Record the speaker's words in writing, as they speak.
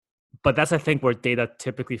But that's, I think, where data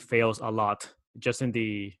typically fails a lot, just in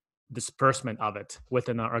the disbursement of it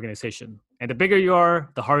within an organization. And the bigger you are,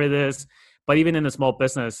 the harder it is. But even in a small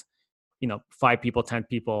business, 5 people, 10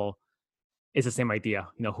 people, it's the same idea.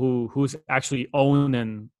 Who's actually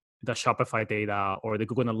owning the Shopify data or the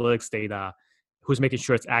Google Analytics data, who's making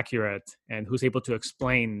sure it's accurate, and who's able to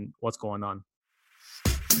explain what's going on.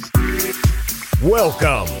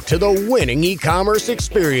 Welcome to the Winning E-commerce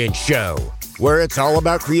Experience Show, where it's all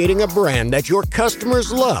about creating a brand that your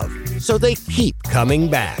customers love so they keep coming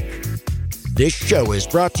back. This show is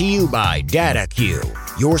brought to you by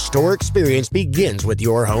DataQ. Your store experience begins with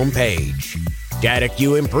your homepage.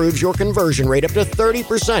 DataQ improves your conversion rate up to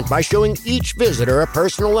 30% by showing each visitor a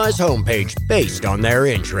personalized homepage based on their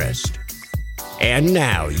interest. And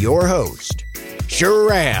now, your host,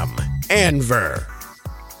 Shahram Anver.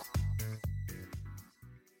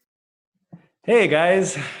 Hey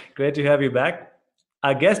guys, great to have you back.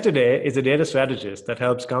 Our guest today is a data strategist that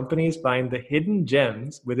helps companies find the hidden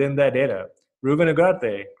gems within their data. Ruben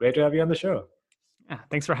Ugarte, great to have you on the show. Yeah,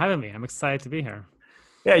 thanks for having me. I'm excited to be here.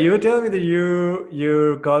 Yeah, you were telling me that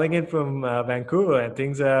you're calling in from Vancouver, and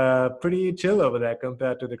things are pretty chill over there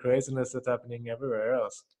compared to the craziness that's happening everywhere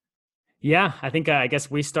else. Yeah, I think I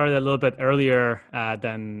guess we started a little bit earlier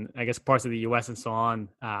than I guess parts of the US and so on,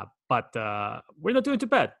 but we're not doing too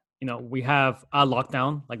bad. We have a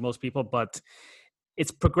lockdown like most people, but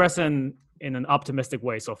it's progressing in an optimistic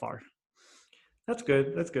way so far. That's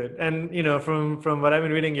good. That's good. And from what I've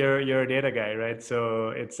been reading, you're a data guy, right? So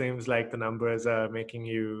it seems like the numbers are making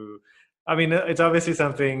you. I mean, it's obviously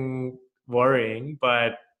something worrying,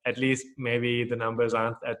 but at least maybe the numbers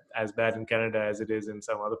aren't as bad in Canada as it is in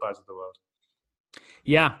some other parts of the world.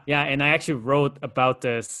 Yeah, and I actually wrote about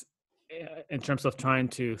this in terms of trying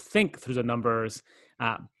to think through the numbers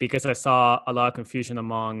because I saw a lot of confusion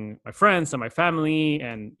among my friends and my family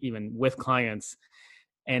and even with clients.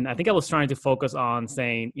 And I think I was trying to focus on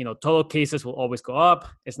saying, total cases will always go up.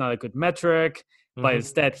 It's not a good metric, but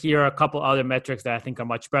instead here are a couple other metrics that I think are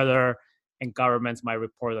much better, and governments might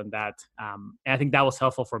report on that. And I think that was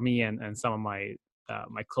helpful for me and some of my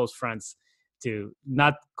close friends to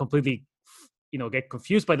not completely, get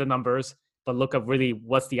confused by the numbers, but look at really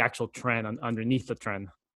what's the actual trend underneath the trend.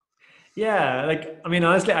 Yeah,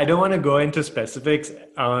 honestly, I don't want to go into specifics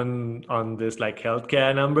on this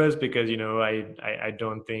healthcare numbers because I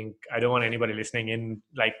don't want anybody listening in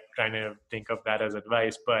trying to think of that as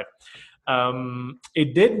advice. But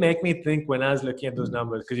it did make me think when I was looking at those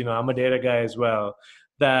numbers because I'm a data guy as well,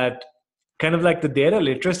 that kind of the data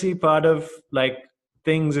literacy part of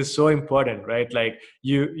things is so important, right?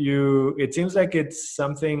 It seems like it's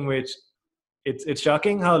something which it's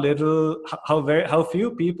shocking how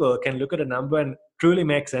few people can look at a number and truly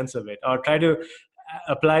make sense of it or try to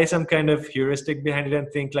apply some kind of heuristic behind it and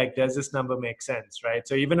think does this number make sense, right?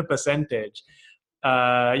 So even a percentage,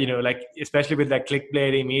 especially with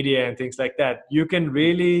clickbaity media and things like that, you can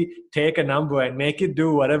really take a number and make it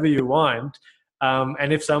do whatever you want.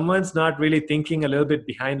 And if someone's not really thinking a little bit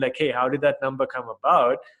behind, hey, how did that number come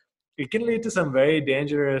about? It can lead to some very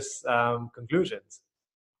dangerous conclusions.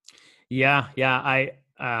 Yeah.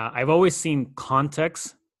 I've always seen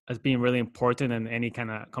context as being really important in any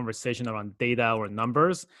kind of conversation around data or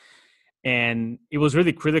numbers. And it was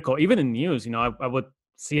really critical, even in news. I would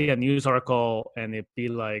see a news article and it'd be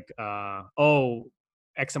like,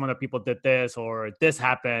 X amount of people did this or this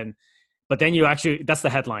happened. But then that's the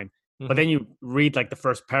headline. Mm-hmm. But then you read the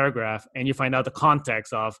first paragraph and you find out the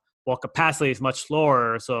context of, well, capacity is much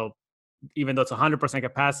slower. So even though it's 100%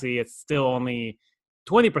 capacity, it's still only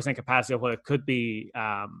 20% capacity of what it could be.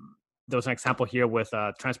 There was an example here with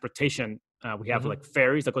transportation. We have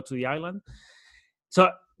ferries that go to the island. So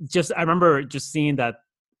I remember just seeing that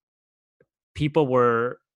people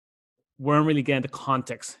weren't really getting the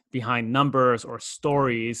context behind numbers or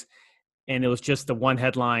stories. And it was just the one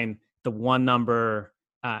headline, the one number,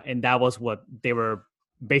 and that was what they were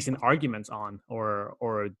basing arguments on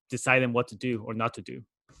or deciding what to do or not to do.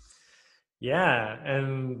 Yeah.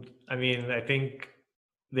 And I think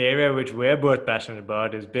the area which we're both passionate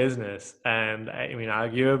about is business. And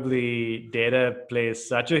arguably data plays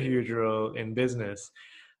such a huge role in business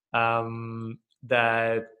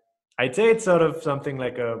that I'd say it's sort of something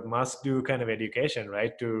like a must-do kind of education,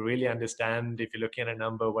 right? To really understand if you're looking at a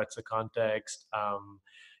number, what's the context?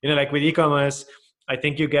 With e-commerce, I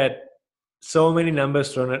think you get so many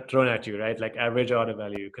numbers thrown at you, right? Like average order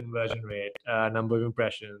value, conversion rate, number of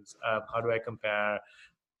impressions. How do I compare?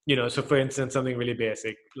 So for instance, something really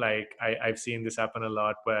basic, I've seen this happen a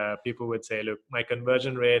lot where people would say, look, my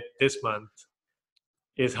conversion rate this month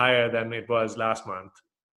is higher than it was last month.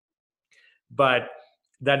 But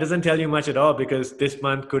that doesn't tell you much at all, because this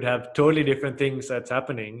month could have totally different things that's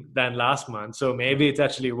happening than last month. So maybe it's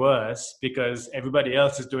actually worse because everybody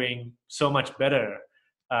else is doing so much better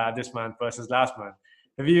this month versus last month.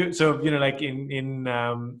 Have you, so like in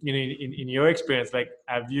your experience, like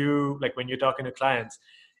have you, like when you're talking to clients,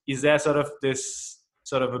 is there sort of this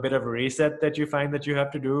sort of a bit of a reset that you find that you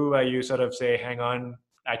have to do, where you sort of say, hang on,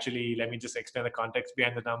 actually let me just explain the context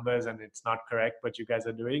behind the numbers and it's not correct what you guys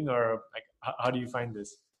are doing? Or like how do you find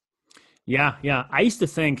this? Yeah. I used to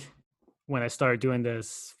think when I started doing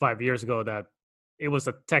this 5 years ago that it was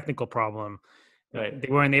a technical problem. Right. They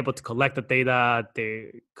weren't able to collect the data.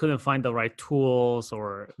 They couldn't find the right tools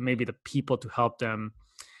or maybe the people to help them.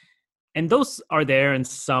 And those are there uh,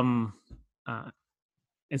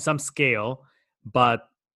 in some scale, but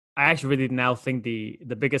I actually really now think the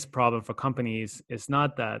biggest problem for companies is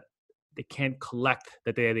not that they can't collect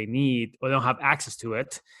the data they need or don't have access to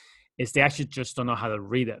it. Is they actually just don't know how to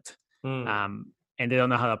read it, Mm. and they don't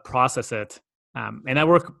know how to process it. And I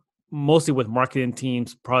work mostly with marketing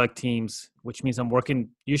teams, product teams, which means I'm working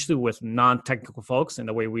usually with non-technical folks. And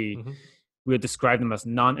the way we Mm-hmm. we would describe them as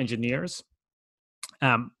non-engineers.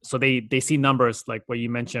 So they see numbers like what you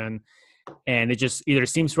mentioned, and it just either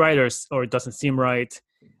seems right or it doesn't seem right.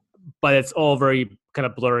 But it's all very kind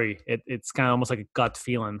of blurry. It's kind of almost like a gut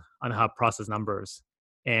feeling on how to process numbers.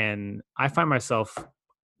 And I find myself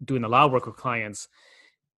doing a lot of work with clients,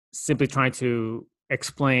 simply trying to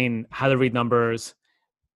explain how to read numbers,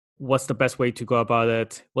 what's the best way to go about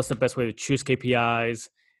it, what's the best way to choose KPIs,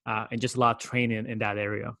 and just a lot of training in that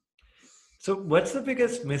area. So, what's the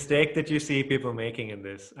biggest mistake that you see people making in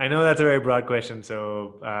this? I know that's a very broad question,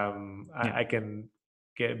 so Yeah. I can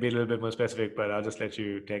be a little bit more specific, but I'll just let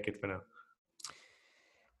you take it for now.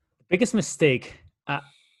 Biggest mistake,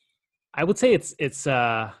 I would say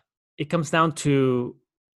it comes down to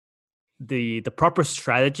the proper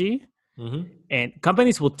strategy. Mm-hmm. And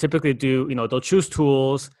companies will typically do, they'll choose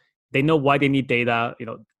tools. They know why they need data.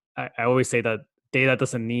 I always say that data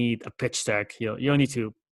doesn't need a pitch deck. You don't need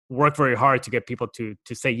to work very hard to get people to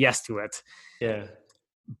say yes to it. Yeah.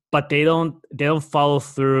 But they don't follow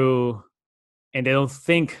through, and they don't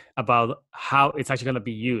think about how it's actually going to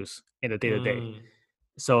be used in the day to day. Mm.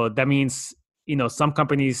 So that means, some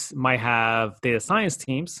companies might have data science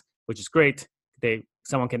teams, which is great.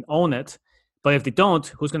 Someone can own it. But if they don't,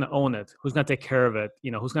 who's going to own it? Who's going to take care of it?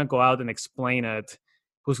 Who's going to go out and explain it?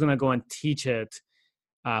 Who's going to go and teach it?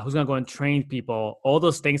 Who's going to go and train people? All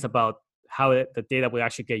those things about how the data will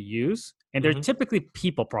actually get used. And they're Mm-hmm. typically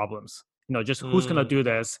people problems. Just who's going to Mm. do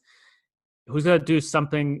this? Who's going to do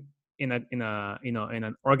something in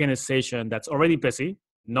an organization that's already busy?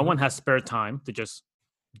 No one Mm-hmm. has spare time to just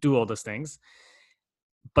do all those things.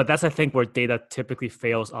 But that's, I think, where data typically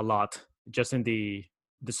fails a lot, just in the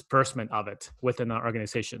disbursement of it within an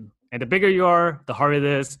organization. And the bigger you are, the harder it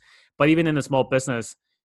is. But even in a small business,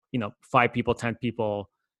 5 people, 10 people,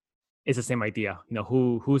 it's the same idea.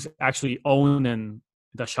 Who's actually owning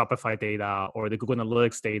the Shopify data or the Google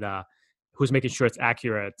Analytics data, who's making sure it's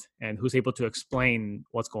accurate, and who's able to explain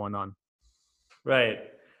what's going on. Right.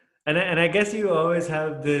 And I guess you always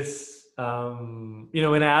have this,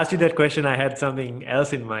 when I asked you that question, I had something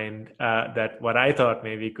else in mind, that what I thought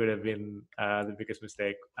maybe could have been the biggest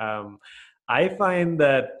mistake. I find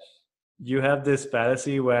that you have this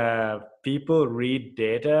fallacy where people read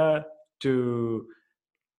data to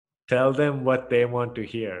tell them what they want to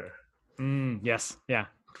hear. Yes. Yeah.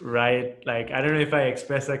 Right. Like, I don't know if I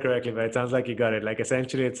expressed that correctly, but it sounds like you got it. Like,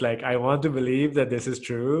 essentially, it's like, I want to believe that this is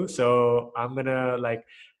true. So I'm going to like,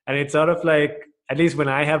 and it's sort of like, at least when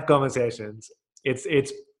I have conversations, I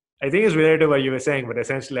think it's related to what you were saying, but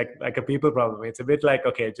essentially like a people problem. It's a bit like,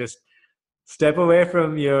 okay, just step away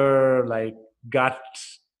from your like gut,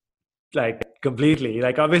 like completely.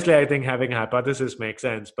 Like, obviously, I think having a hypothesis makes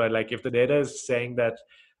sense, but like if the data is saying that,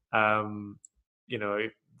 um, you know,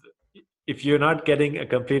 if you're not getting a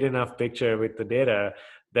complete enough picture with the data,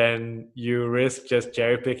 then you risk just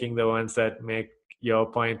cherry picking the ones that make your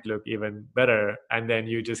point look even better, and then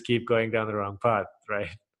you just keep going down the wrong path, right?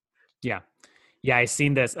 Yeah. Yeah. I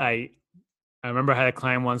seen this. I remember I had a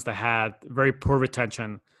client once that had very poor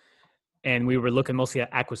retention, and we were looking mostly at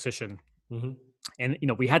acquisition. Mm-hmm. And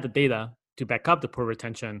we had the data to back up the poor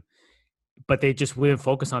retention, but they just wouldn't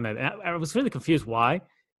focus on it. And I was really confused why.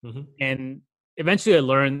 Mm-hmm. And eventually I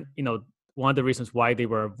learned, one of the reasons why they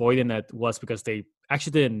were avoiding it was because they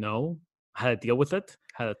actually didn't know how to deal with it,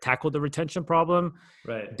 how to tackle the retention problem.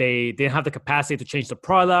 Right. They didn't have the capacity to change the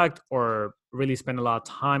product or really spend a lot of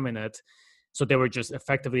time in it. So they were just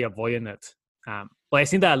effectively avoiding it. But I've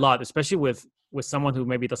seen that a lot, especially with someone who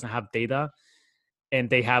maybe doesn't have data, and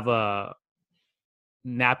they have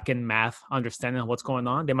napkin math understanding of what's going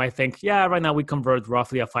on. They might think, yeah, right now we convert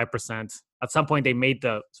roughly at 5%. At some point, they made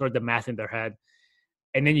the sort of the math in their head,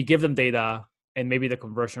 and then you give them data, and maybe the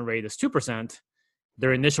conversion rate is 2%.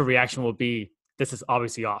 Their initial reaction will be, "This is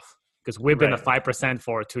obviously off," because we've been at Right. 5%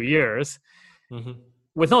 for 2 years Mm-hmm.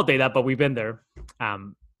 with no data, but we've been there.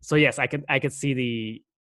 So yes, I could see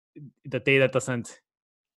the data doesn't,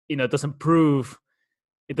 it doesn't prove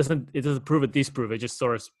it doesn't prove or disprove. It just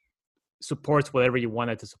sort of supports whatever you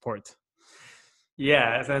want it to support.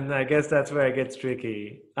 Yes, and I guess that's where it gets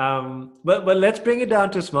tricky. But let's bring it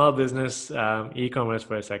down to small business e-commerce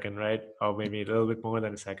for a second, right? Or maybe a little bit more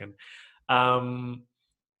than a second. Um,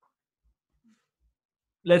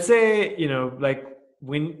 let's say, like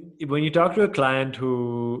when you talk to a client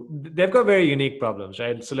who they've got very unique problems,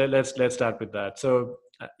 right? So let's start with that. So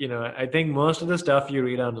I think most of the stuff you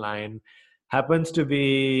read online happens to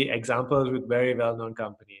be examples with very well-known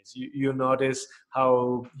companies. You notice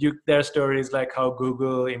how there are stories like how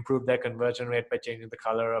Google improved their conversion rate by changing the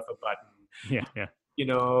color of a button. Yeah, yeah,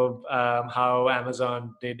 How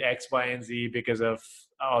Amazon did X, Y, and Z because of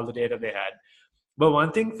all the data they had. But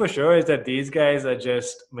one thing for sure is that these guys are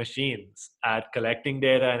just machines at collecting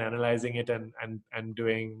data and analyzing it and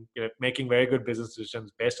doing, making very good business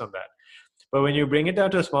decisions based on that. But when you bring it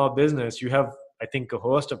down to a small business, you have, I think, a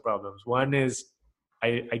host of problems. One is,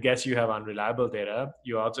 I guess you have unreliable data.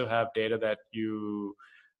 You also have data that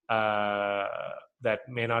uh, that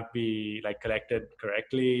may not be like collected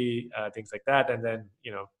correctly, things like that, and then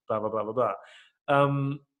blah blah blah blah blah.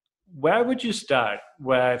 Um, where would you start?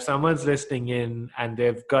 Where if someone's listening in and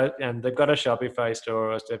they've got a Shopify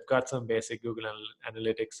store, or they've got some basic Google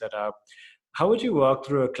Analytics set up, how would you walk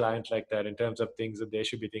through a client like that in terms of things that they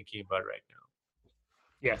should be thinking about right now?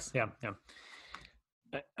 yes, yeah, yeah.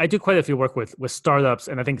 I do quite a few work with startups,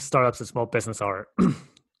 and I think startups and small business are can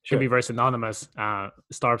be Sure. very synonymous.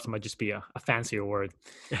 Startups might just be a fancier word.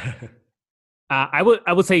 I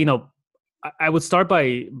would say, I would start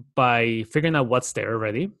by figuring out what's there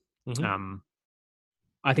already. Mm-hmm.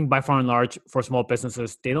 I think by far and large for small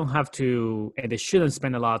businesses, they don't have to, and they shouldn't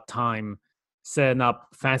spend a lot of time setting up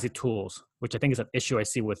fancy tools, which I think is an issue I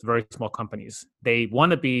see with very small companies. They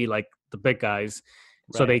want to be like the big guys,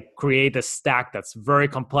 so Right. they create a stack that's very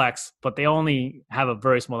complex, but they only have a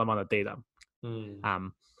very small amount of data. Mm.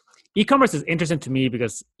 Um, E-commerce is interesting to me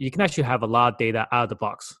because you can actually have a lot of data out of the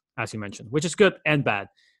box, as you mentioned, which is good and bad.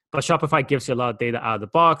 But Shopify gives you a lot of data out of the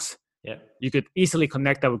box. Yeah. You could easily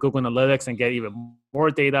connect that with Google Analytics and get even more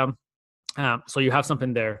data. So you have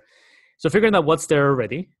something there. So figuring out what's there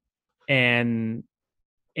already, and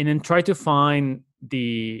then try to find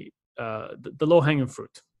the low hanging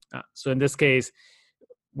fruit. So in this case,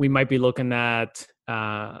 we might be looking at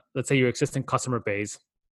let's say your existing customer base,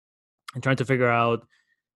 and trying to figure out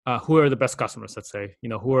who are the best customers. Let's say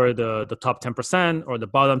who are the top 10% or the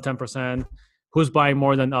bottom 10%, who's buying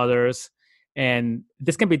more than others. And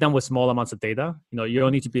this can be done with small amounts of data. You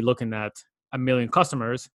don't need to be looking at 1 million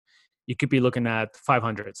customers. You could be looking at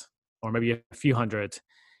 500 or maybe a few hundred,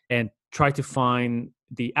 and try to find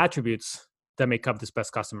the attributes that make up these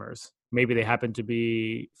best customers. Maybe they happen to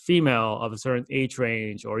be female, of a certain age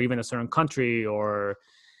range, or even a certain country, or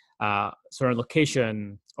certain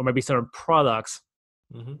location, or maybe certain products.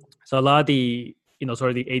 Mm-hmm. So a lot of the sort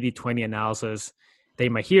of the 80-20 analysis that you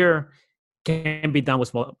might hear can be done with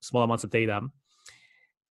small amounts of data.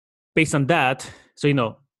 Based on that,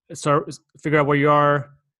 so start figure out where you are,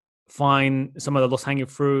 find some of the low hanging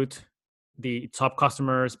fruit, the top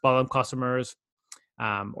customers, bottom customers,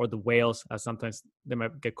 or the whales, as sometimes they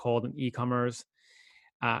might get called in e-commerce.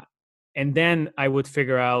 And then I would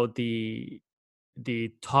figure out the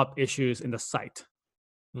top issues in the site.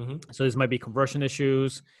 Mm-hmm. So this might be conversion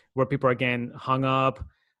issues where people are again hung up,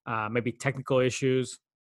 maybe technical issues,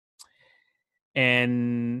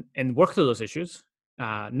 and work through those issues.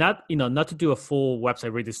 Not to do a full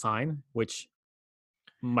website redesign, which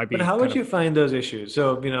might But be how kind would of, you find those issues?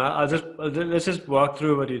 So, let's just walk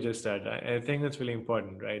through what you just said. I think that's really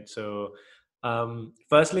important, right? So,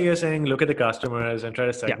 firstly, you're saying look at the customers and try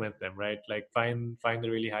to yeah, segment them, right? Like find the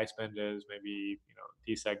really high spenders, maybe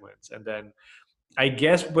these segments, and then I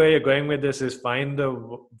guess where you're going with this is find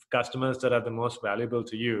the customers that are the most valuable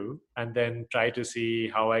to you, and then try to see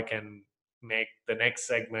how I can make the next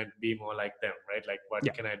segment be more like them, right? Like what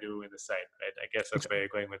yeah, can I do in the site, right? I guess that's where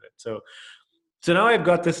exactly. you're going with it. So now I've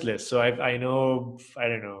got this list. So I know, I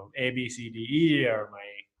don't know, A, B, C, D, E are my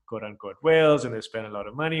quote unquote whales, and they spend a lot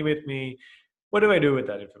of money with me. What do I do with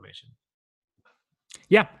that information?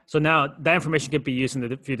 Yeah. So now that information could be used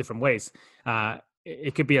in a few different ways.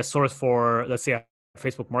 It could be a source for, let's say, a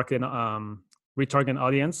Facebook marketing retargeting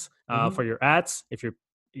audience. for your ads. If you're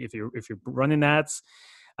running ads,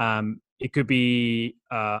 it could be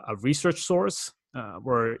a research source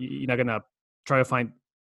where you're not gonna try to find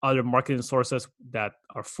other marketing sources that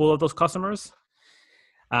are full of those customers.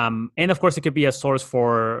 And of course, it could be a source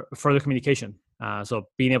for further communication. So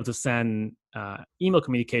being able to send email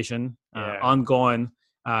communication ongoing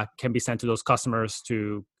can be sent to those customers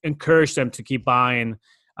to encourage them to keep buying,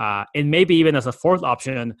 and maybe even as a fourth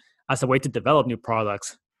option, as a way to develop new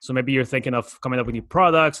products. So maybe you're thinking of coming up with new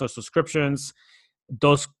products or subscriptions.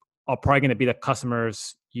 Those are probably going to be the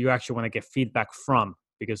customers you actually want to get feedback from,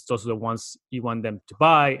 because those are the ones you want them to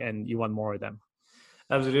buy and you want more of them.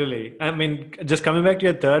 Absolutely. I mean, just coming back to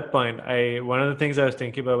your third point, one of the things I was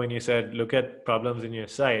thinking about when you said look at problems in your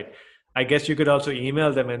site, I guess you could also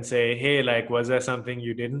email them and say, hey, like, was there something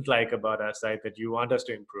you didn't like about our site that you want us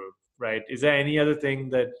to improve, right? Is there any other thing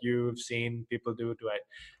that you've seen people do to it?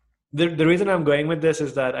 The reason I'm going with this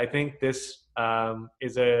is that I think this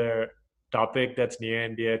is a topic that's near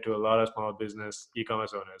and dear to a lot of small business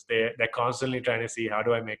e-commerce owners. They're constantly trying to see, how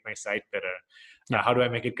do I make my site better? How do I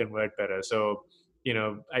make it convert better? So,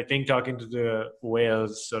 I think talking to the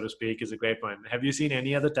whales, so to speak, is a great point. Have you seen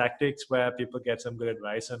any other tactics where people get some good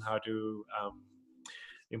advice on how to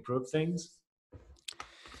improve things?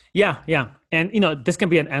 Yeah. And this can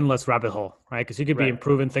be an endless rabbit hole, right? Because you could be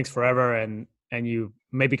improving things forever, and you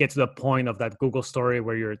maybe get to the point of that Google story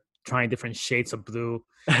where you're trying different shades of blue.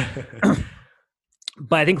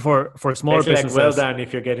 But I think for smaller businesses, well done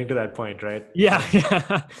if you're getting to that point, right?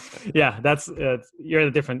 Yeah. That's you're at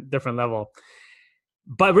a different level.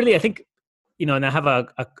 But really, I think and I have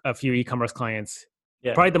a few e-commerce clients.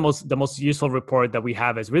 Yeah. Probably the most useful report that we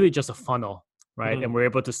have is really just a funnel, right? Mm-hmm. And we're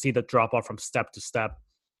able to see the drop off from step to step,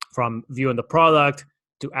 from viewing the product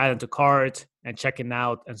to adding to cart and checking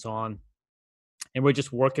out and so on. And we're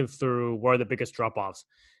just working through where the biggest drop offs.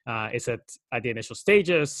 Is it at the initial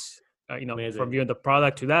stages, from viewing the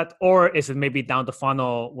product to that, or is it maybe down the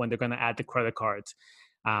funnel when they're going to add the credit cards?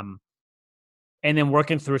 And then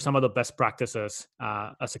working through some of the best practices,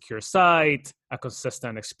 a secure site, a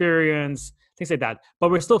consistent experience, things like that. But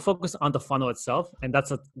we're still focused on the funnel itself, and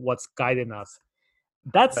that's what's guiding us.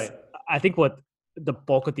 That's, right. I think, what the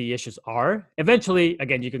bulk of the issues are. Eventually,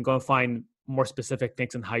 again, you can go and find more specific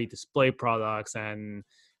things on how you display products and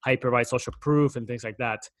how you provide social proof and things like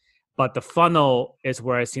that. But the funnel is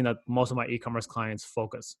where I've seen that most of my e-commerce clients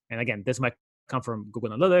focus. And again, this might come from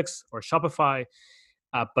Google Analytics or Shopify.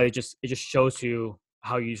 But it just shows you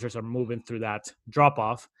how users are moving through that drop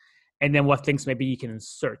off, and then what things maybe you can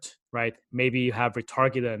insert, right? Maybe you have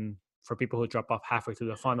retargeting for people who drop off halfway through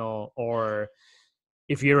the funnel, or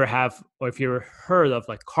if you ever heard of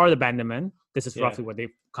like cart abandonment, this is roughly where they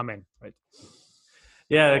come in, right?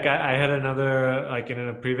 Yeah, like I had another, like in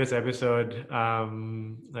a previous episode, I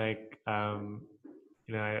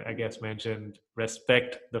guess mentioned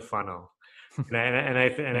respect the funnel. And I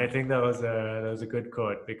think that was a good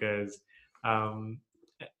quote, because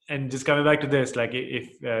and just coming back to this, like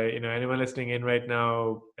if anyone listening in right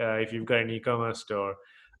now, if you've got an e-commerce store,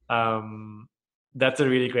 that's a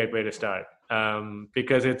really great way to start,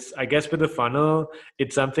 because it's, I guess with the funnel,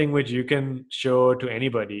 it's something which you can show to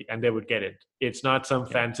anybody and they would get it. It's not some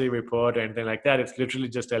fancy report or anything like that. It's literally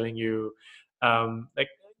just telling you, like,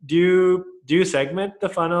 do you segment the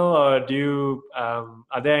funnel, or do you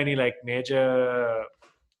are there any like major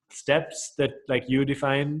steps that like you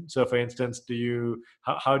define? So for instance,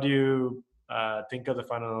 how do you think of the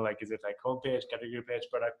funnel? Like, is it like homepage, category page,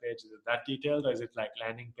 product page? Is it that detailed, or is it like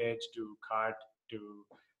landing page to cart to,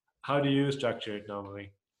 how do you structure it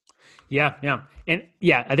normally? Yeah. And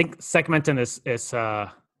I think segmenting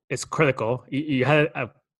is critical. You had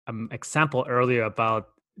an example earlier about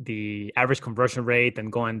the average conversion rate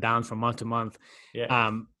and going down from month to month.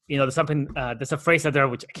 There's something, there's a phrase out there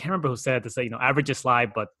which I can't remember who said, to say, averages lie,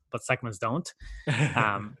 but segments don't.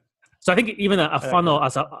 So I think even a funnel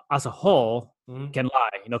as a whole can lie,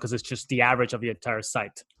 because it's just the average of the entire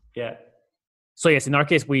site. Yeah. So yes, in our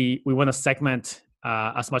case, we want to segment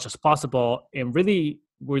as much as possible, and really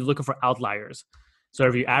we're looking for outliers. So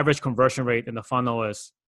if your average conversion rate in the funnel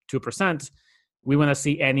is 2%, we want to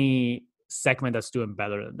see any segment that's doing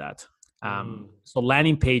better than that. So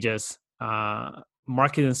landing pages,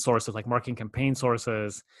 marketing sources like marketing campaign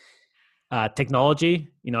sources, technology,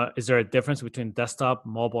 is there a difference between desktop,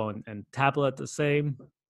 mobile, and tablet the same?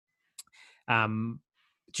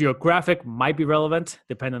 Geographic might be relevant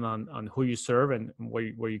depending on who you serve and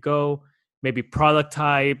where you go. Maybe product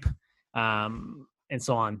type, and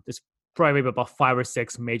so on. There's probably maybe about 5 or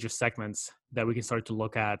 6 major segments that we can start to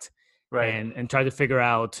look at, right, and try to figure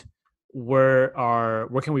out where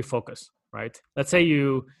can we focus, right? Let's say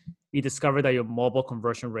you you discover that your mobile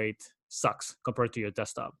conversion rate sucks compared to your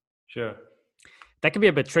desktop. Sure. That can be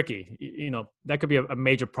a bit tricky. That could be a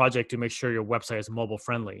major project to make sure your website is mobile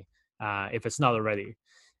friendly if it's not already.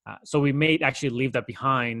 So we may actually leave that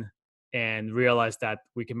behind and realize that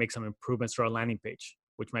we can make some improvements to our landing page,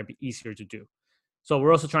 which might be easier to do. So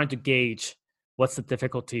we're also trying to gauge what's the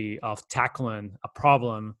difficulty of tackling a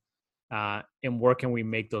problem and where can we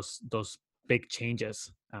make those big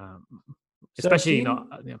changes, So I've especially seen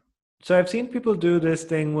yeah. So I've seen people do this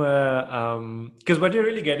thing where, because what you're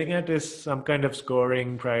really getting at is some kind of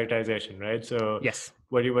scoring prioritization, right? So Yes.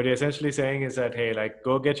 what you're essentially saying is that, hey, like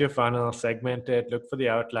go get your funnel, segment it, look for the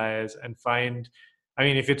outliers, and find. I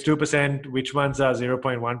mean, if it's 2%, which ones are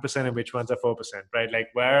 0.1% and which ones are 4%, right? Like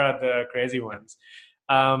where are the crazy ones?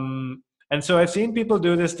 Um, and so I've seen people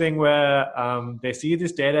do this thing where they see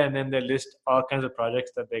this data and then they list all kinds of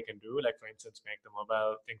projects that they can do, like for instance, make the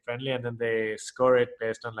mobile thing friendly, and then they score it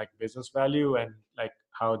based on like business value and like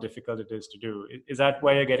how difficult it is to do. Is that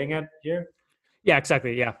why you're getting at here? Yeah,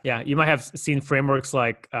 exactly. Yeah. You might have seen frameworks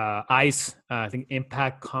like ICE, I think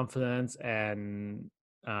impact, confidence, and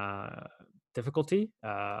uh, difficulty,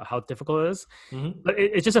 how difficult it is. Mm-hmm. But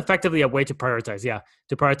it's just effectively a way to prioritize. Yeah,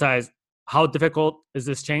 to prioritize how difficult is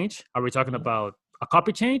this change? Are we talking Mm-hmm. about a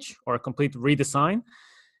copy change or a complete redesign?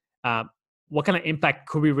 Uh, what kind of impact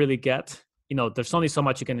could we really get? There's only so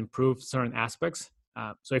much you can improve certain aspects.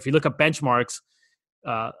 So if you look at benchmarks,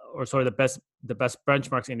 or sort of the best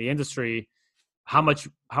benchmarks in the industry, how much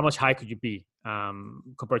high could you be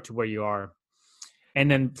compared to where you are, and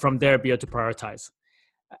then from there be able to prioritize.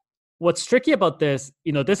 What's tricky about this,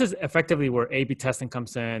 this is effectively where A/B testing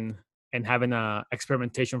comes in and having a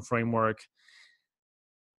experimentation framework.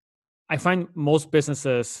 I find most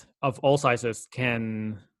businesses of all sizes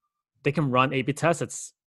can run A/B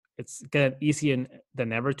tests. It's getting easier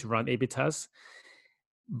than ever to run A/B tests,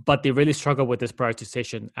 but they really struggle with this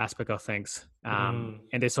prioritization aspect of things, and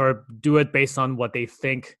they sort of do it based on what they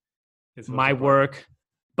think Is what's might important. work,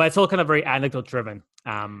 but it's all kind of very anecdote driven.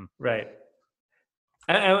 Right.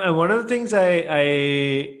 And one of the things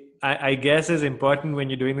I guess is important when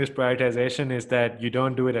you're doing this prioritization is that you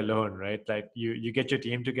don't do it alone, right? Like you get your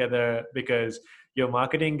team together, because your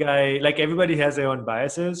marketing guy, like everybody has their own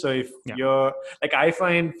biases. So if Yeah. you're like, I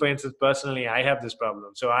find, for instance, personally, I have this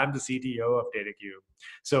problem. So I'm the CTO of DataCube.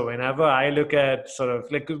 So whenever I look at sort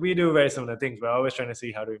of like, 'cause we do very similar things, we're always trying to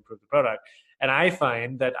see how to improve the product. And I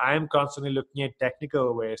find that I'm constantly looking at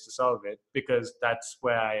technical ways to solve it, because that's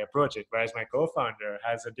where I approach it. Whereas my co-founder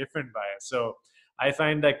has a different bias. So I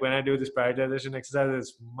find like when I do this prioritization exercise,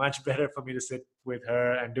 it's much better for me to sit with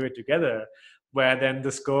her and do it together, where then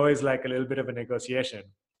the score is like a little bit of a negotiation.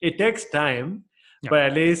 It takes time, Yeah. but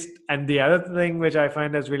at least, and the other thing which I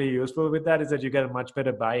find is really useful with that is that you get a much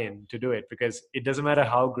better buy-in to do it, because it doesn't matter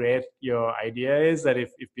how great your idea is, that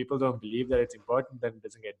if people don't believe that it's important, then it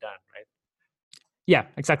doesn't get done, right? Yeah,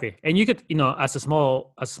 exactly. And you could, as a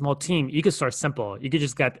small team, you could start simple. You could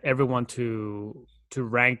just get everyone to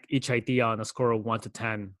rank each idea on a score of 1 to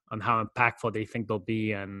 10 on how impactful they think they'll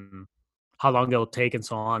be and how long they'll take and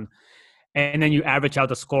so on. And then you average out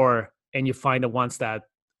the score and you find the ones that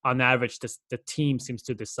on average the team seems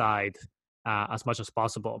to decide as much as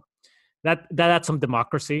possible. That adds some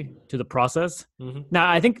democracy to the process. Mm-hmm. Now,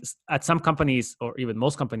 I think at some companies, or even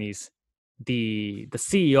most companies, the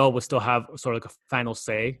CEO will still have sort of like a final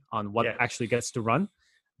say on what actually gets to run,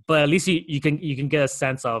 but at least you can get a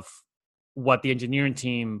sense of what the engineering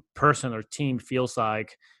team person or team feels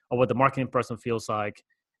like, or what the marketing person feels like,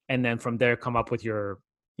 and then from there come up with your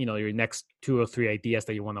your next 2 or 3 ideas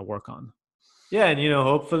that you want to work on. Yeah, and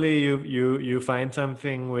hopefully you find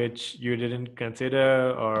something which you didn't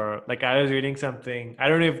consider, or like I was reading something. I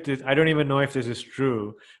don't even know if this is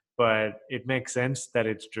true, but it makes sense that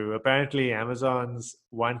it's true. Apparently, Amazon's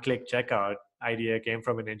one-click checkout idea came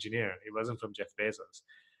from an engineer. It wasn't from Jeff Bezos,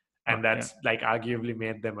 and that's like arguably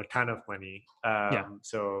made them a ton of money.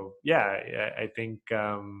 So yeah, I think.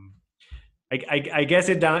 I guess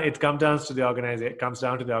it comes down to the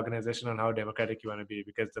organization on how democratic you want to be,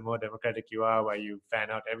 because the more democratic you are, where you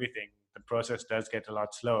fan out everything, the process does get a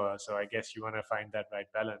lot slower. So I guess you want to find that right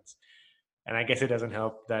balance. And I guess it doesn't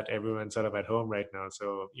help that everyone's sort of at home right now.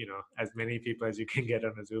 So, as many people as you can get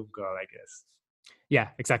on a Zoom call, I guess. Yeah,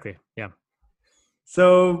 exactly. Yeah.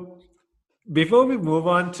 So before we move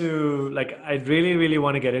on to like, I really, really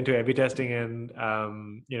want to get into A/B testing and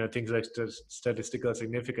things like statistical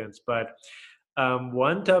significance. But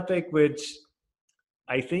one topic which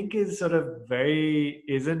I think is sort of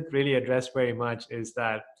isn't really addressed very much is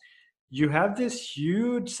that you have this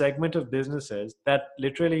huge segment of businesses that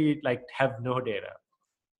literally like have no data,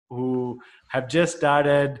 who have just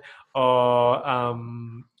started, or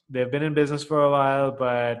they've been in business for a while,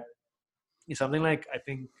 but something like, I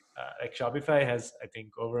think like Shopify has, I think,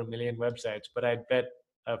 over 1 million websites, but I bet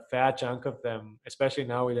a fair chunk of them, especially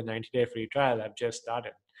now with a 90-day free trial, have just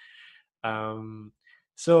started. Um,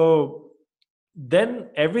 so then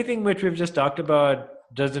everything which we've just talked about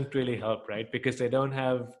doesn't really help, right? Because they don't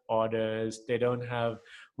have orders, they don't have.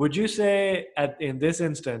 Would you say in this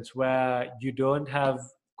instance where you don't have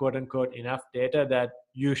quote unquote enough data, that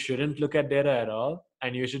you shouldn't look at data at all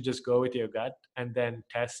and you should just go with your gut and then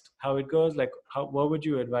test how it goes? Like, what would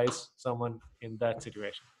you advise someone in that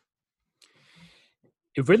situation?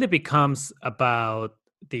 It really becomes about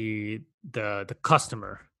the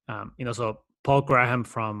customer. So Paul Graham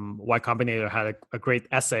from Y Combinator had a great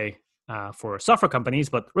essay for software companies,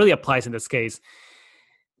 but really applies in this case,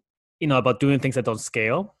 about doing things that don't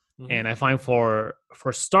scale. Mm-hmm. And I find for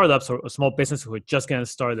startups or small businesses who are just getting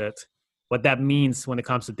started, what that means when it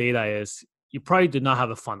comes to data is you probably do not have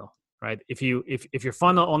a funnel, right? If your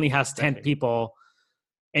funnel only has 10 people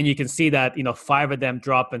and you can see that 5 of them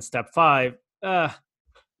drop in step 5,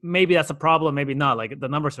 maybe that's a problem, maybe not. Like the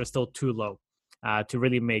numbers are still too low to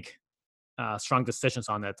really make strong decisions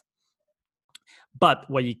on it. But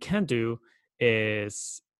what you can do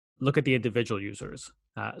is look at the individual users.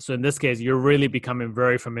 So in this case, you're really becoming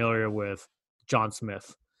very familiar with John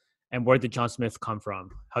Smith. And where did John Smith come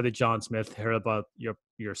from? How did John Smith hear about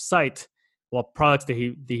your site? What products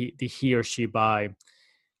did he or she buy?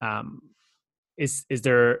 Is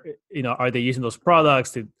there, are they using those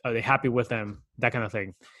products? Are they happy with them? That kind of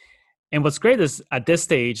thing. And what's great is at this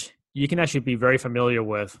stage, you can actually be very familiar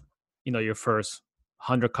with, your first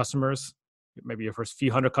 100 customers, maybe your first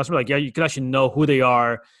few hundred customers. Like, yeah, you can actually know who they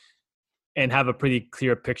are and have a pretty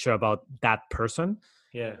clear picture about that person.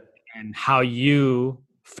 Yeah. And how you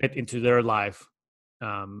fit into their life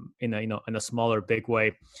in a smaller, big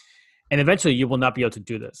way. And eventually you will not be able to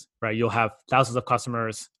do this, right? You'll have thousands of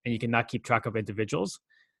customers and you cannot keep track of individuals.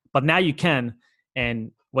 But now you can.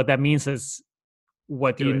 And what that means is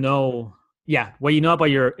what you know about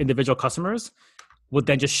your individual customers would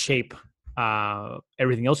then just shape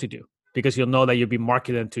everything else you do, because you'll know that you'll be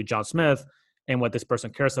marketing to John Smith and what this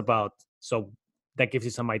person cares about. So that gives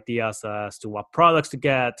you some ideas as to what products to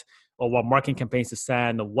get or what marketing campaigns to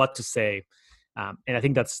send or what to say. And I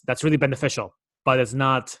think that's really beneficial, but it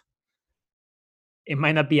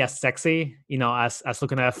might not be as sexy, as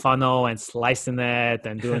looking at a funnel and slicing it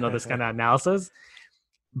and doing all this kind of analysis,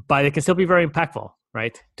 but it can still be very impactful,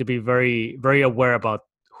 right? To be very, very aware about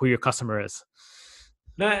who your customer is.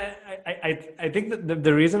 No, I think that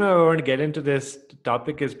the reason I want to get into this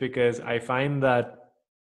topic is because I find that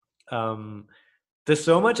there's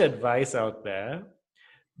so much advice out there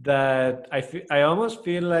that I almost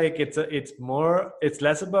feel like it's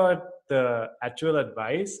less about the actual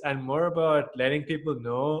advice and more about letting people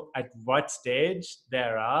know at what stage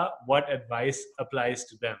there are, what advice applies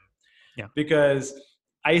to them. Yeah. Because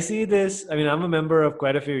I see this, I mean, I'm a member of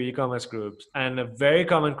quite a few e-commerce groups, and a very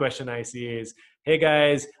common question I see is, hey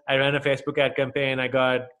guys, I ran a Facebook ad campaign. I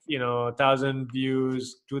got, 1,000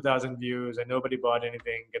 views, 2,000 views, and nobody bought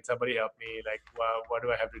anything. Can somebody help me? Like, well, what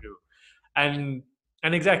do I have to do? And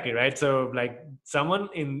exactly, right? So like someone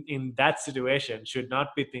in that situation should not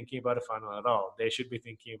be thinking about a funnel at all. They should be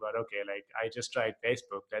thinking about, okay, like I just tried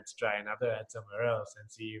Facebook. Let's try another ad somewhere else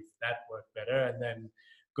and see if that worked better. And then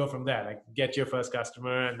go from there, like get your first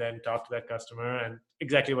customer and then talk to that customer. And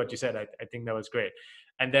exactly what you said, I think that was great.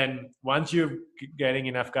 And then once you're getting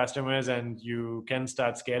enough customers and you can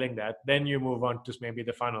start scaling that, then you move on to maybe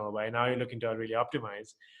the funnel, where now you're looking to really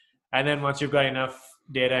optimize. And then once you've got enough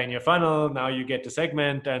data in your funnel, now you get to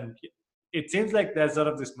segment. And it seems like there's sort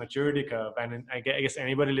of this maturity curve. And I guess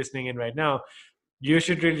anybody listening in right now, you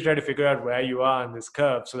should really try to figure out where you are on this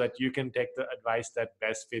curve so that you can take the advice that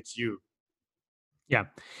best fits you. Yeah.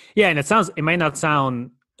 And it might not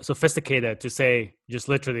sound sophisticated to say just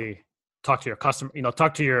literally talk to your customer,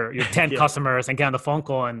 talk to your 10 customers and get on the phone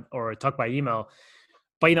call or talk by email.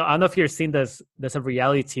 But I don't know if you've seen there's a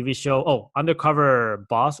reality TV show, Undercover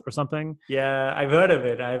Boss or something. Yeah, I've heard of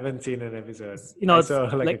it. I haven't seen an episode. I saw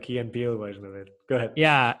like a Key and Peele version of it. Go ahead.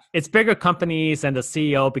 Yeah, it's bigger companies and the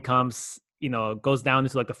CEO becomes, goes down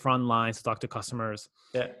into like the front lines to talk to customers.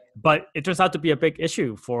 Yeah. But it turns out to be a big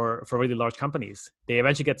issue for really large companies. They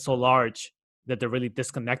eventually get so large that they're really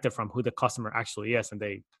disconnected from who the customer actually is, and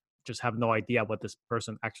they just have no idea what this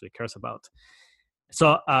person actually cares about.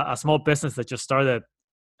 So a small business that just started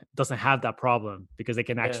doesn't have that problem because they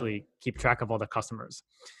can actually keep track of all the customers.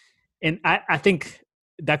 And I think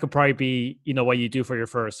that could probably be, what you do for your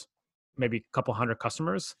first maybe a couple hundred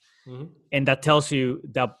customers. Mm-hmm. And that tells you,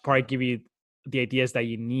 that'll probably give you the ideas that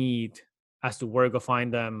you need as to where to go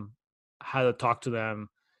find them, how to talk to them,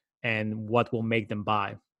 and what will make them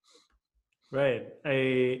buy. Right.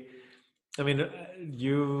 I mean,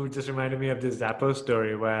 you just reminded me of this Zappos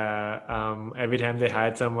story where every time they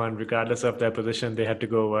hired someone, regardless of their position, they had to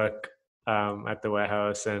go work at the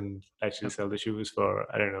warehouse and actually Yep. sell the shoes for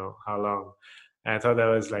I don't know how long. And I thought that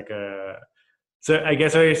was like a. So I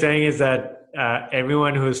guess what you're saying is that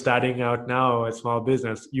everyone who's starting out now a small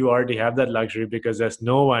business, you already have that luxury because there's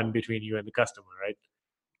no one between you and the customer, right?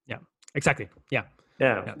 Yeah, exactly. Yeah.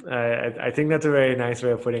 Yeah, Yeah. I think that's a very nice way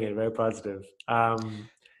of putting it. Very positive. And even,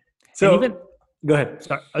 So go ahead.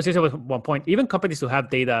 sorry, I was going to say with one point, even companies who have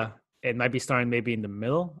data, it might be starting maybe in the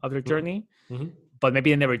middle of their Mhm, journey, mhm, but maybe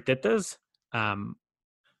they never did this. Um,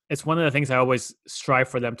 it's one of the things I always strive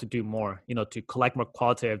for them to do more, to collect more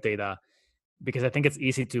qualitative data, because I think it's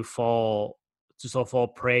easy to fall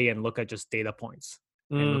prey and look at just data points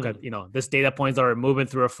and look at, mm. this data points are moving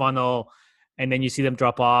through a funnel, and then you see them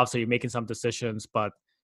drop off. So you're making some decisions, but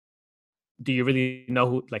do you really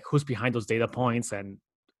know who's behind those data points, and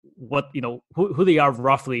what, who they are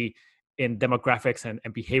roughly in demographics and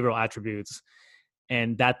behavioral attributes?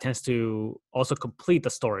 And that tends to also complete the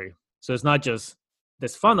story. So it's not just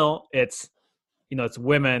this funnel, it's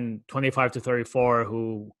women 25 to 34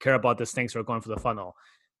 who care about these things who are going for the funnel.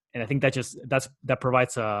 And I think that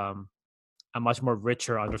provides a much more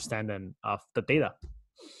richer understanding of the data.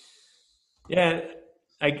 Yeah,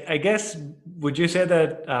 I guess would you say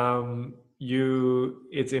that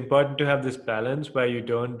it's important to have this balance where you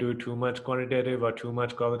don't do too much quantitative or too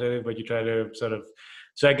much qualitative, but you try to sort of.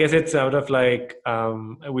 So I guess it's sort of like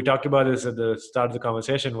we talked about this at the start of the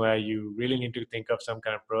conversation, where you really need to think of some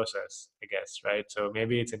kind of process, I guess, right? So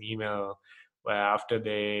maybe it's an email where after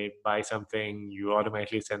they buy something, you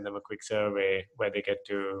automatically send them a quick survey where they get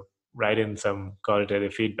to write in some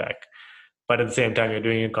qualitative feedback, but at the same time you're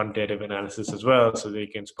doing a quantitative analysis as well so that you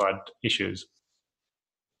can spot issues.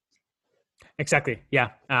 Exactly. Yeah.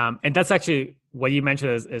 And that's actually what you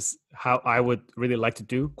mentioned is how I would really like to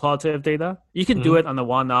do qualitative data. You can do Mm-hmm. it on the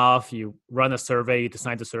one-off. You run a survey, you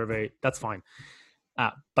design the survey. That's fine.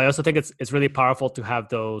 But I also think it's really powerful to have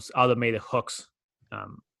those automated hooks.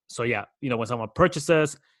 So yeah, when someone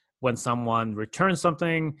purchases, when someone returns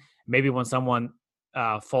something, maybe when someone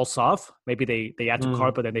falls off, maybe they add to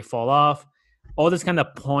cart but then they fall off. All this kind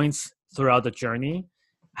of points throughout the journey.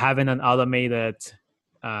 Having an automated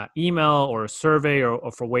email or a survey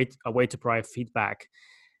or for a way to provide feedback.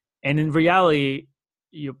 And in reality,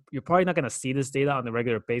 you're probably not going to see this data on a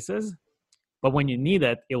regular basis, but when you need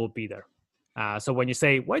it, it will be there. So when you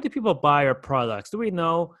say, why do people buy our products? Do we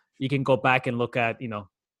know? You can go back and look at,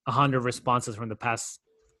 100 responses from the past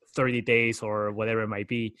 30 days or whatever it might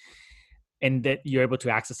be, and that you're able to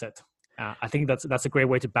access it. I think that's a great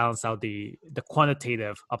way to balance out the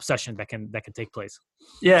quantitative obsession that can take place.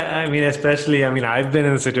 Yeah, I mean, especially, I mean, I've been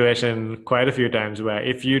in a situation quite a few times where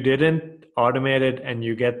if you didn't automate it and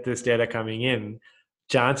you get this data coming in,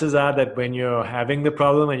 chances are that when you're having the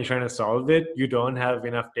problem and you're trying to solve it, you don't have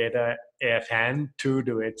enough data at hand to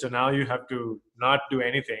do it. So now you have to not do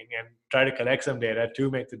anything and try to collect some data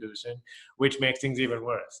to make the decision, which makes things even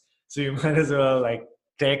worse. So you might as well like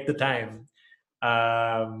take the time,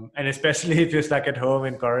 and especially if you're stuck at home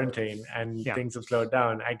in quarantine and Yeah. things have slowed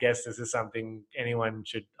down, I guess this is something anyone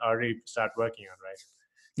should already start working on, right?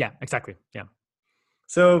 Yeah, exactly. Yeah.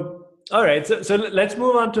 So, all right. So let's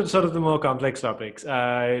move on to sort of the more complex topics.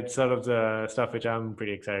 It's sort of the stuff which I'm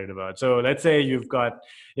pretty excited about. So let's say we've got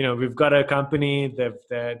a company.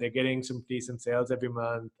 They're getting some decent sales every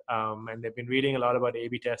month, and they've been reading a lot about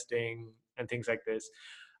A/B testing and things like this.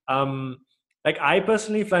 Um, like I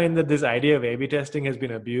personally find that this idea of A/B testing has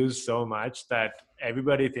been abused so much that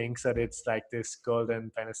everybody thinks that it's like this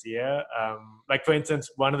golden panacea. Like for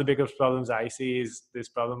instance, one of the biggest problems I see is this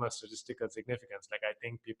problem of statistical significance. Like I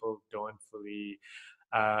think people don't fully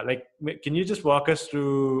can you just walk us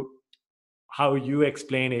through how you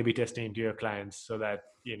explain A/B testing to your clients so that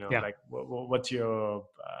Yeah. like what's your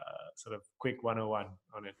sort of quick 101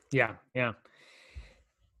 on it? Yeah. Yeah.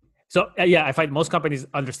 So yeah, I find most companies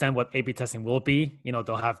understand what A/B testing will be.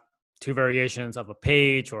 They'll have two variations of a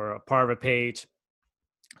page or a part of a page.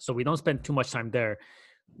 So we don't spend too much time there.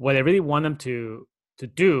 What I really want them to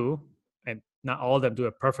do, and not all of them do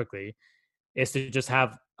it perfectly, is to just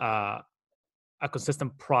have a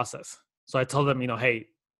consistent process. So I tell them, hey,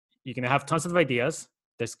 you're gonna have tons of ideas.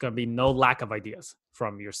 There's gonna be no lack of ideas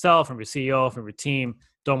from yourself, from your CEO, from your team.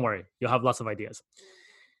 Don't worry, you'll have lots of ideas.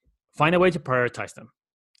 Find a way to prioritize them,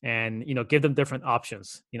 and give them different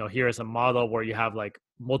options. Here is a model where you have like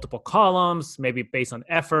multiple columns, maybe based on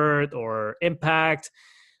effort or impact,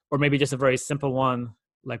 or maybe just a very simple one,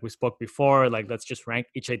 like we spoke before, like let's just rank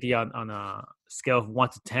each idea on a scale of 1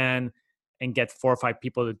 to 10 and get 4 or 5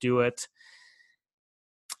 people to do it.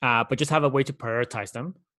 But just have a way to prioritize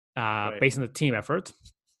them based on the team effort.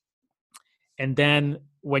 And then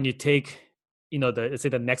when you take, let's say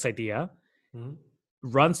the next idea,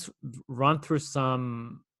 run through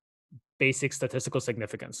some basic statistical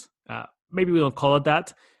significance. Maybe we don't call it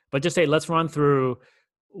that, but just say, let's run through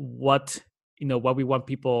what we want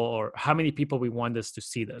people, or how many people we want us to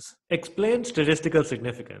see this. Explain statistical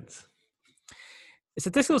significance.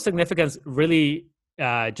 Statistical significance really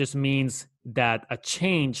just means that a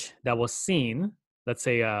change that was seen, let's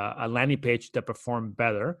say a landing page that performed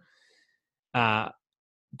better,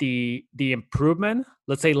 the improvement,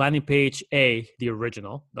 let's say landing page A, the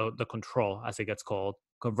original, the control as it gets called,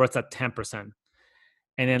 converts at 10%.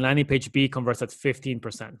 And then landing page B converts at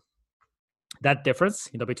 15%. That difference,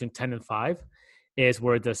 between 10 and 5 is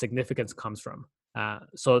where the significance comes from.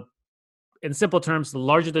 So in simple terms, the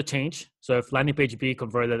larger the change. So if landing page B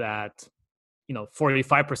converted at,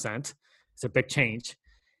 45%, it's a big change.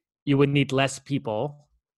 You would need less people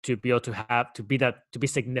to be able to be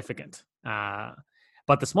significant.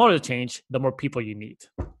 But the smaller the change, the more people you need.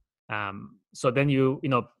 So then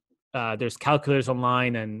there's calculators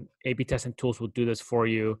online, and A/B testing tools will do this for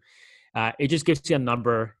you. It just gives you a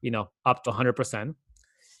number, up to 100%.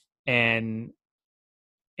 And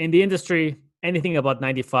in the industry, anything about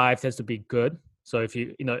 95 tends to be good. So if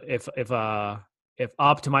if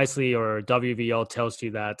Optimizely or WVO tells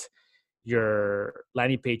you that your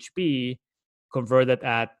landing page B converted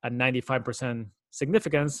at a 95%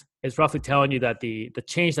 significance, it's roughly telling you that the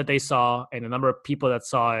change that they saw and the number of people that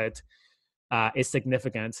saw it is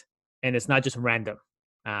significant, and it's not just random.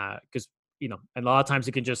 Because a lot of times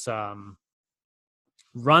you can just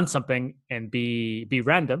run something and be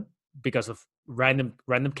random because of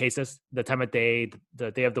random cases, the time of day,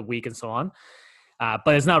 the day of the week, and so on.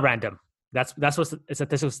 But it's not random. That's what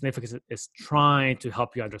statistical significance is trying to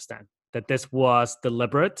help you understand, that this was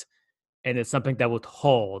deliberate and it's something that would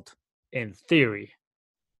hold in theory.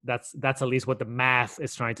 That's at least what the math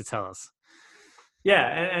is trying to tell us. Yeah,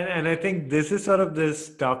 and I think this is sort of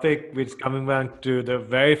this topic which, coming back to the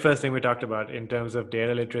very first thing we talked about in terms of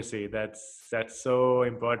data literacy, that's so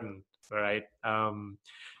important, right? Like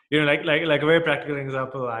a very practical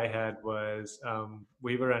example I had was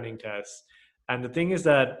we were running tests, and the thing is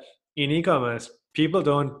that in e-commerce, people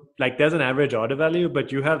don't there's an average order value, but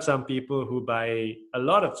you have some people who buy a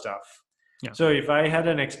lot of stuff. Yeah. So if I had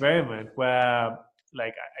an experiment where,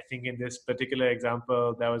 I think in this particular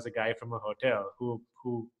example, there was a guy from a hotel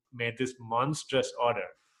who made this monstrous order,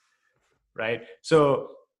 right?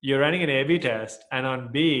 So you're running an A/B test, and on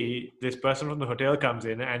B, this person from the hotel comes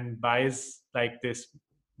in and buys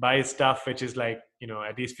stuff which is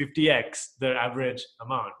at least 50x the average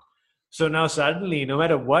amount. So now suddenly, no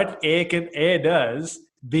matter what A does,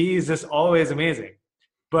 B is just always amazing.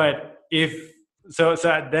 But so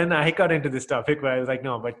then I got into this topic where I was like,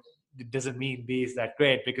 no, but it doesn't mean B is that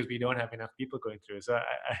great because we don't have enough people going through. So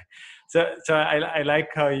I like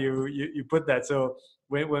how you put that. So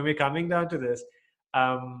when we're coming down to this,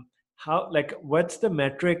 what's the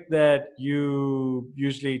metric that you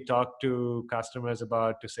usually talk to customers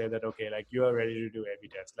about to say that, okay, you are ready to do A/B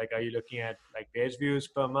tests? Are you looking at page views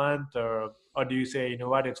per month, or do you say,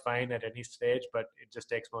 what, it's fine at any stage, but it just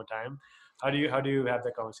takes more time? How do you have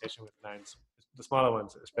that conversation with clients, the smaller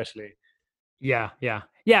ones especially? Yeah.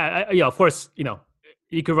 Of course,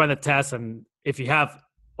 you could run a test, and if you have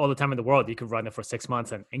all the time in the world, you could run it for 6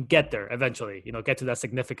 months and get there eventually. Get to that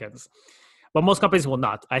significance. But most companies will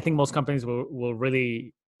not. I think most companies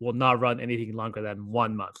will not run anything longer than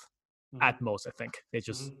 1 month at most. I think it's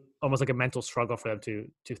just almost like a mental struggle for them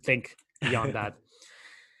to think beyond that.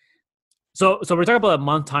 So we're talking about a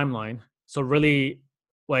month timeline. So really,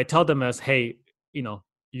 what I tell them is, hey,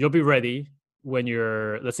 you'll be ready when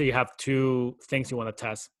let's say you have 2 things you want to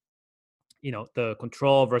test, the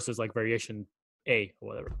control versus variation A or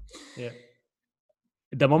whatever. Yeah.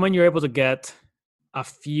 The moment you're able to get a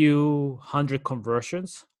few hundred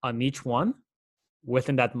conversions on each one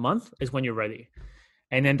within that month is when you're ready.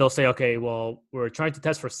 And then they'll say, okay, well, we're trying to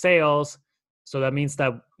test for sales. So that means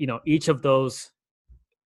that, each of those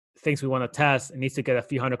things we want to test, it needs to get a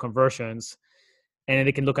few hundred conversions. And then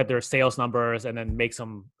they can look at their sales numbers and then make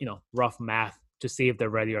some, rough math to see if they're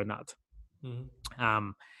ready or not.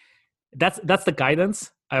 That's the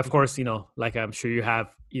guidance. Of course, I'm sure you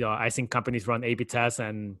have, I've seen companies run A/B tests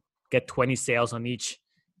and get 20 sales on each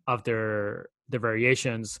of their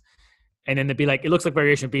variations. And then they'd be like, it looks like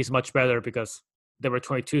variation B is much better because there were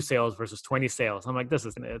 22 sales versus 20 sales. I'm like, this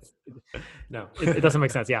is No. it doesn't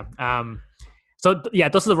make sense. Yeah. So yeah,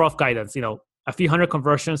 those are the rough guidance. A few hundred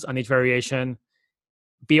conversions on each variation.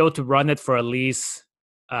 Be able to run it for at least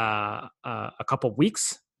a couple of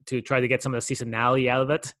weeks to try to get some of the seasonality out of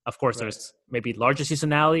it. Of course, Right. there's maybe larger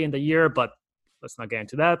seasonality in the year, but let's not get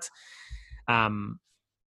into that.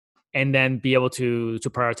 And then be able to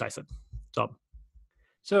prioritize it.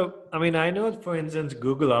 So, I mean, I know, for instance,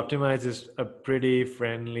 Google Optimize is a pretty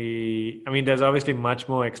friendly. I mean, there's obviously much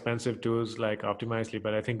more expensive tools like Optimizely,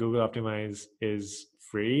 but I think Google Optimize is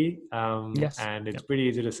free, Yes. and it's Yep. pretty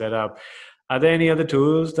easy to set up. Are there any other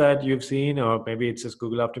tools that you've seen, or maybe it's just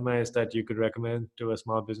Google Optimize, that you could recommend to a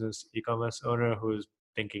small business e-commerce owner who's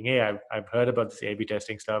thinking, "Hey, I've heard about this A/B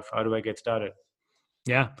testing stuff. How do I get started?"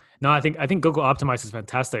 Yeah. No, I think Google Optimize is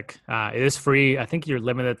fantastic. It is free. I think you're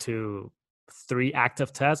limited to 3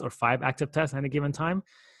 active tests or 5 active tests at any given time,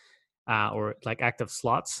 or like active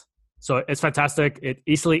slots. So it's fantastic. It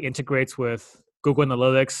easily integrates with Google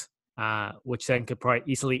Analytics, which then could probably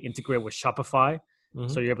easily integrate with Shopify. So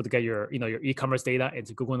Hmm. you're able to get your your e-commerce data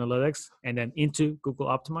into Google Analytics and then into Google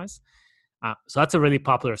Optimize. So that's a really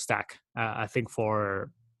popular stack, I think,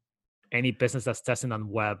 for any business that's testing on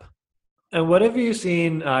web. And what have you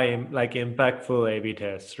seen like impactful A/B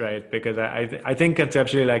tests, right? Because I think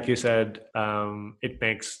conceptually, like you said,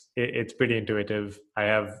 it's pretty intuitive. I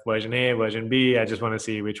have version A, version B. I just want to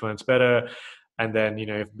see which one's better, and then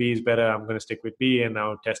if B is better, I'm going to stick with B, and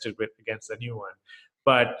now test it against the new one.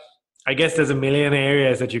 But I guess there's a million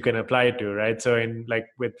areas that you can apply it to, right? So in like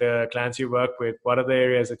with the clients you work with, what are the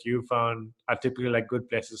areas that you found are typically like good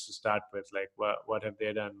places to start with? Like what have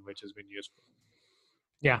they done which has been useful?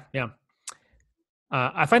 Yeah, yeah.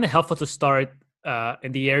 I find it helpful to start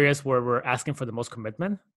in the areas where we're asking for the most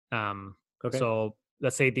commitment. Okay. So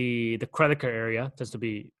let's say the credit card area tends to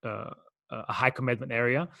be a high commitment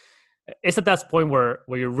area. It's at that point where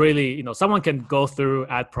you're really, someone can go through,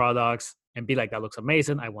 add products, and be like, that looks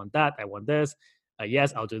amazing. I want that. I want this.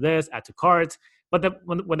 Yes, I'll do this. Add to cart. But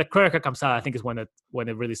when the credit card comes out, I think is when it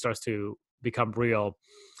really starts to become real.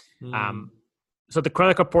 Mm. Um, so the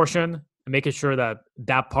credit card portion, making sure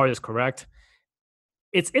that part is correct.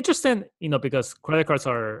 It's interesting, because credit cards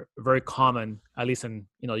are very common, at least in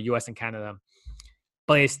the US and Canada.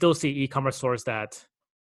 But I still see e-commerce stores that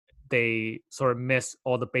they sort of miss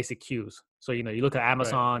all the basic cues. So you look at Right.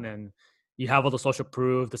 Amazon and you have all the social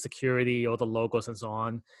proof, the security, all the logos and so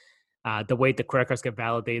on, the way the credit cards get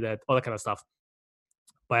validated, all that kind of stuff.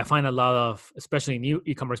 But I find a lot of, especially new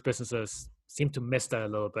e-commerce businesses, seem to miss that a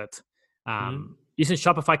little bit. Mhm. Using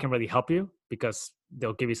Shopify can really help you because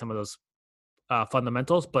they'll give you some of those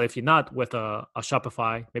fundamentals. But if you're not with a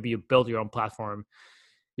Shopify, maybe you build your own platform,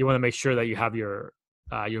 you want to make sure that you have your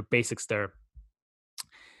basics there.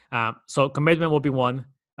 So commitment will be one.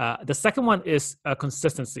 The second one is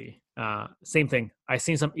consistency. Same thing. I've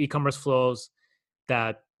seen some e-commerce flows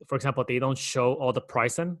that, for example, they don't show all the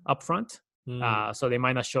pricing upfront. Mm. So they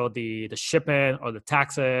might not show the shipping or the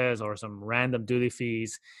taxes or some random duty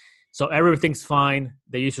fees. So everything's fine.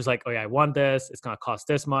 The user's like, oh yeah, I want this. It's gonna cost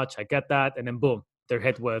this much. I get that. And then boom, they're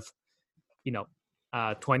hit with,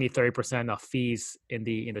 20-30% of fees in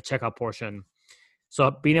the checkout portion. So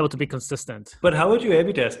being able to be consistent. But how would you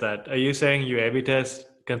A/B test that? Are you saying you A/B test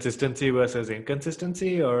consistency versus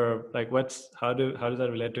inconsistency, or like how does that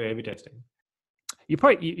relate to A/B testing?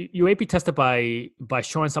 You A/B test it by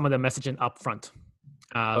showing some of the messaging upfront.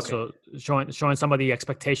 Okay. So showing some of the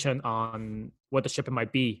expectation on what the shipping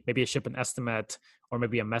might be, maybe a shipping estimate or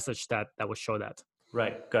maybe a message that would show that.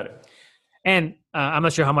 Right. Got it. And I'm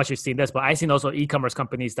not sure how much you've seen this, but I've seen also e-commerce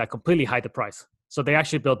companies that completely hide the price. So they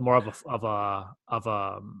actually build more of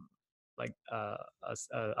a like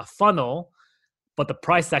a funnel, but the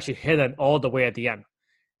price is actually hidden all the way at the end.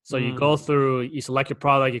 So you go Mm. through, you select your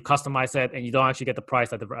product, you customize it, and you don't actually get the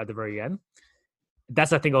price at the very end.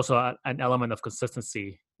 That's, I think, also an element of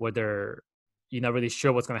consistency where you're not really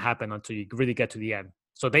sure what's going to happen until you really get to the end.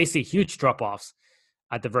 So they see huge drop-offs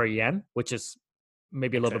at the very end, which is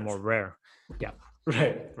maybe a Makes little bit more sense. rare. Yeah.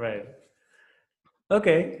 Right. Right.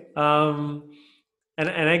 Okay. And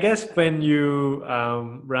I guess when you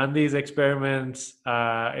run these experiments,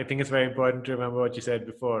 I think it's very important to remember what you said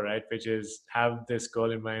before, right? Which is have this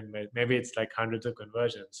goal in mind. Maybe it's like hundreds of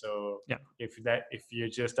conversions. So Yeah. if you're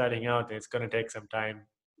just starting out, it's going to take some time.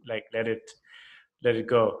 Like let it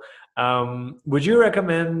go. Would you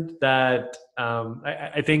recommend that?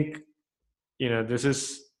 I think this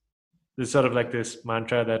is sort of like this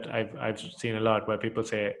mantra that I've seen a lot where people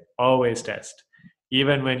say always test,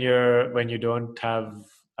 even when you don't have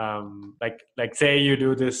like say you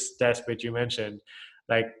do this test which you mentioned,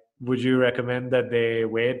 like would you recommend that they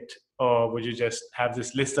wait, or would you just have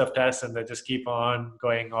this list of tests and they just keep on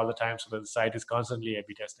going all the time so that the site is constantly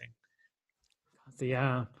A/B testing? So,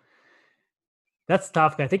 yeah, that's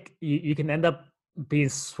tough. I think you can end up being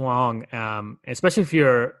swung, especially if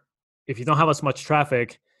you don't have as much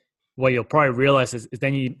traffic. What you'll probably realize is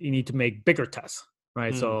then you need to make bigger tests,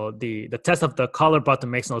 right? So the test of the color button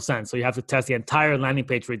makes no sense. So you have to test the entire landing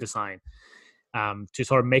page redesign to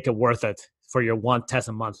sort of make it worth it for your one test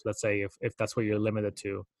a month. Let's say if that's what you're limited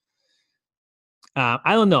to.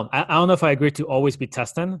 I don't know. I don't know if I agree to always be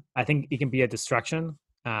testing. I think it can be a distraction.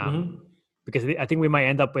 Because I think we might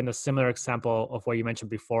end up in a similar example of what you mentioned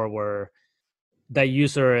before, where that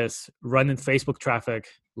user is running Facebook traffic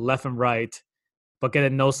left and right, but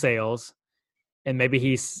getting no sales, and maybe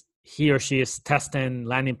he or she is testing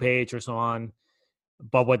landing page or so on,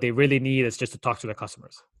 but what they really need is just to talk to their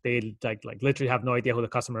customers. They like literally have no idea who the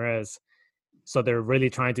customer is, so they're really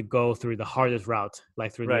trying to go through the hardest route,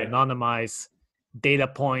 like through the anonymized data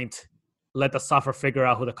point, let the software figure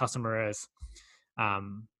out who the customer is.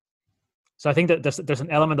 So I think that there's an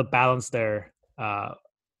element of balance there, of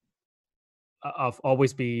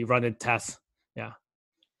always be running tests. Yeah.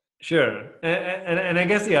 Sure. And I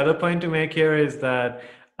guess the other point to make here is that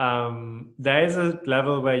there is a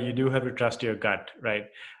level where you do have to trust your gut, right?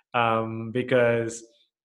 Because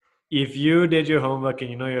if you did your homework and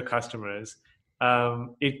you know your customers,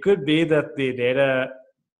 it could be that the data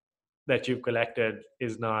that you've collected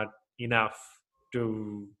is not enough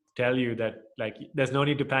to tell you that, like, there's no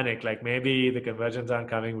need to panic. Like, maybe the conversions aren't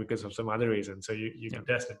coming because of some other reason. So you can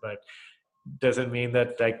test it, but doesn't mean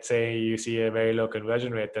that, like, say you see a very low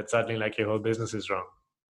conversion rate, that suddenly like your whole business is wrong.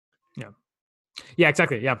 Yeah,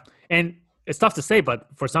 exactly. Yeah. And it's tough to say, but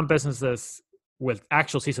for some businesses with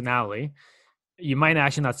actual seasonality, you might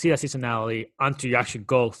actually not see that seasonality until you actually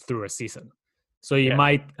go through a season. So you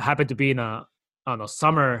might happen to be in a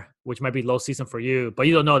summer, which might be low season for you, but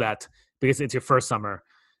you don't know that because it's your first summer.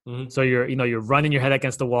 So you're running your head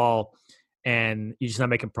against the wall and you're just not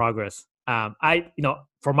making progress.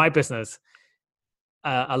 For my business,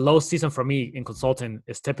 a low season for me in consulting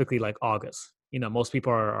is typically like August. Most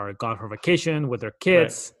people are gone for vacation with their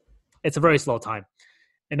kids. It's a very slow time.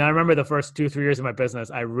 And I remember the first 2-3 years of my business,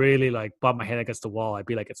 I really like bumped my head against the wall. I'd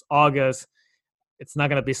be like, it's August. It's not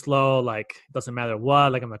going to be slow. Like, it doesn't matter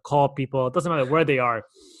what. Like, I'm going to call people. It doesn't matter where they are.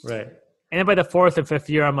 Right. And then by the 4th and 5th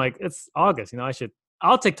year, I'm like, it's August.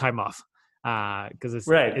 I'll take time off. Because it's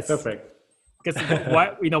perfect. Because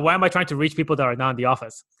why am I trying to reach people that are not in the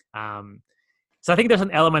office? So I think there's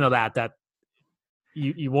an element of that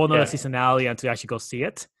you won't know the seasonality until you actually go see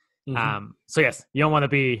it. So yes, you don't want to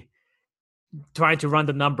be trying to run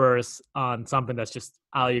the numbers on something that's just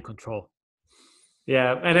out of your control.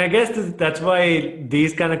 Yeah, and I guess that's why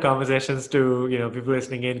these kind of conversations to people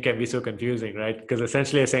listening in can be so confusing, right? Because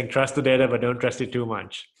essentially you're saying trust the data, but don't trust it too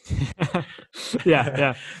much.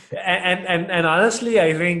 yeah. And honestly,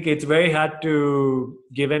 I think it's very hard to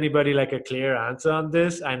give anybody like a clear answer on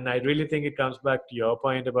this. And I really think it comes back to your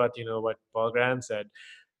point about what Paul Graham said.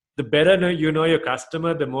 The better you know your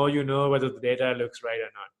customer, the more you know whether the data looks right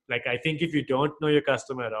or not. Like, I think if you don't know your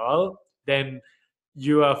customer at all, then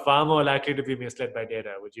you are far more likely to be misled by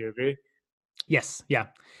data. Would you agree? Yes. Yeah.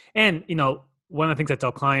 And, one of the things I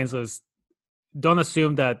tell clients is don't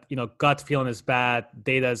assume that, gut feeling is bad,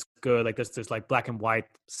 data is good. Like this like black and white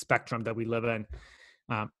spectrum that we live in.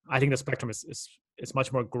 I think the spectrum is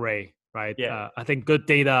much more gray, right? Yeah. I think good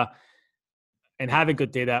data and having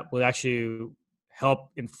good data will actually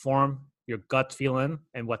help inform your gut feeling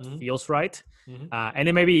and what feels right. And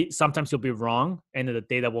then maybe sometimes you'll be wrong and then the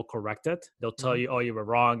data will correct it. They'll tell you, oh, you were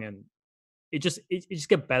wrong. And it just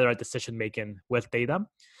get better at decision making with data.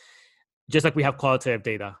 Just like we have qualitative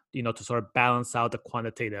data, to sort of balance out the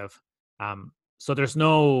quantitative. So there's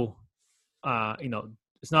no,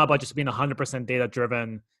 it's not about just being 100% data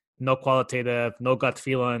driven, no qualitative, no gut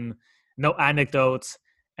feeling, no anecdotes.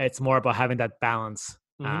 It's more about having that balance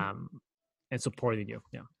and supporting you.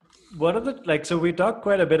 Yeah. What are the so we talked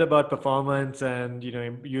quite a bit about performance and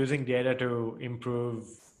using data to improve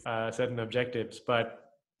certain objectives,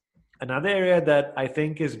 but another area that I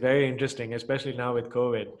think is very interesting, especially now with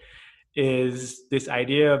COVID, is this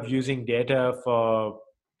idea of using data for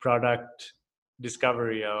product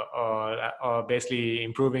discovery or basically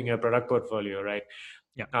improving your product portfolio, right?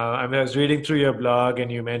 Yeah. I was reading through your blog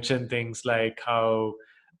and you mentioned things like how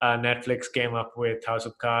Netflix came up with House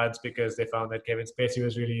of Cards because they found that Kevin Spacey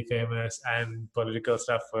was really famous and political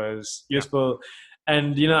stuff was useful. Yeah.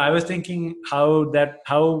 And I was thinking how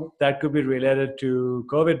that could be related to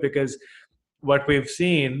COVID, because what we've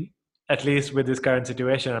seen, at least with this current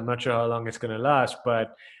situation, I'm not sure how long it's going to last,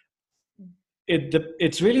 but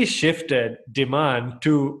it's really shifted demand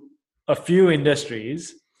to a few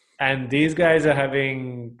industries, and these guys are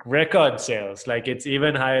having record sales. Like it's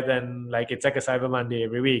even higher than, like it's like a Cyber Monday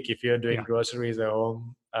every week if you're doing Yeah. groceries or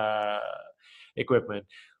home equipment.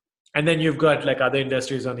 And then you've got like other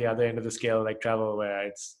industries on the other end of the scale, like travel, where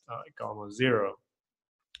it's like almost zero.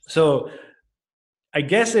 So I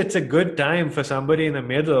guess it's a good time for somebody in the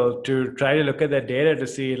middle to try to look at that data to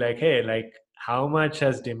see, like, hey, like how much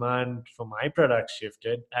has demand for my product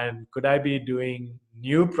shifted, and could I be doing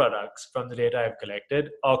new products from the data I've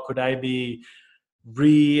collected, or could I be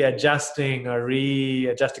readjusting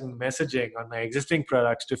messaging on my existing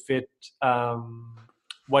products to fit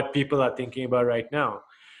what people are thinking about right now.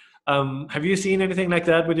 Have you seen anything like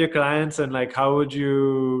that with your clients? And like, how would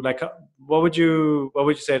you like? What would you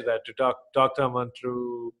say to that? To talk someone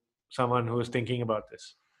through someone who's thinking about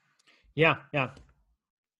this. Yeah, yeah.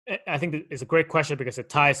 I think that it's a great question because it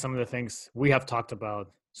ties some of the things we have talked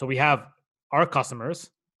about. So we have our customers,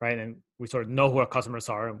 right? And we sort of know who our customers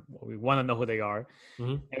are, and we want to know who they are.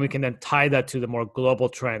 Mm-hmm. And we can then tie that to the more global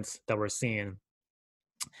trends that we're seeing.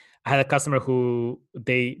 I had a customer who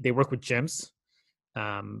they work with gyms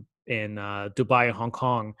in Dubai and Hong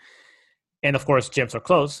Kong, and of course gyms are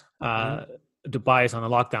closed. Mm-hmm. Dubai is on a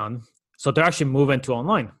lockdown, so they're actually moving to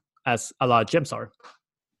online, as a lot of gyms are.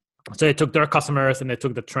 So they took their customers and they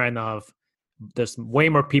took the trend of there's way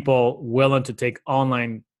more people willing to take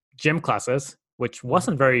online gym classes, which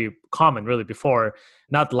wasn't very common really before,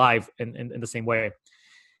 not live in the same way.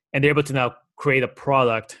 And they're able to now create a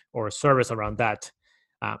product or a service around that.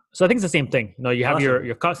 So I think it's the same thing. You know, you have Awesome.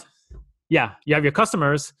 you have your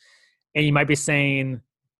customers, and you might be saying,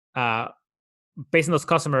 uh, based on those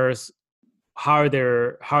customers, how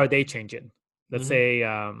are they changing? Let's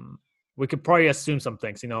Mm-hmm. say we could probably assume some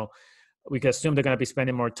things. You know, we could assume they're going to be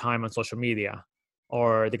spending more time on social media,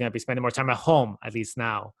 or they're going to be spending more time at home, at least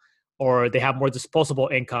now, or they have more disposable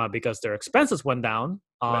income because their expenses went down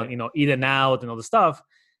on, Right. eating out and all the stuff,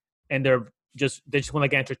 and they just want to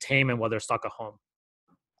get entertainment while they're stuck at home.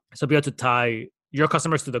 So be able to tie your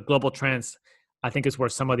customers to the global trends, I think, is where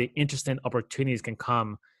some of the interesting opportunities can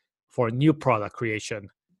come for new product creation,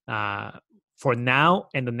 uh, for now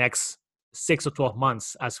and the next 6 or 12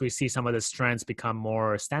 months, as we see some of these trends become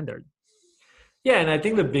more standard. Yeah, and I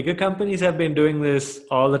think the bigger companies have been doing this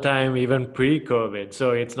all the time, even pre-COVID.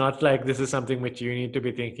 So it's not like this is something which you need to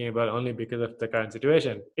be thinking about only because of the current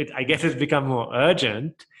situation. I guess it's become more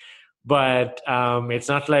urgent, but it's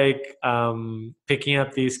not like picking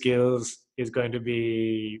up these skills is going to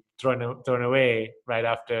be thrown away right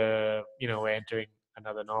after we're entering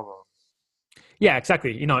another normal. Yeah,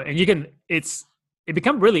 exactly. And it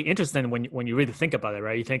become really interesting when you really think about it,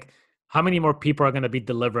 right? You think, how many more people are going to be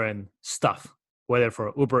delivering stuff, whether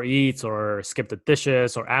for Uber Eats or Skip the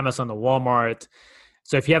Dishes or Amazon or Walmart.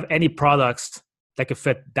 So if you have any products that could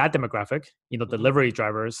fit that demographic, Mhm. delivery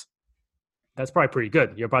drivers, that's probably pretty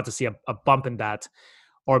good. You're about to see a bump in that.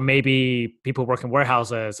 Or maybe people work in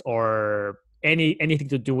warehouses, or anything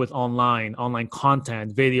to do with online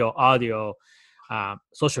content, video, audio,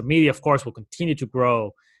 social media, of course, will continue to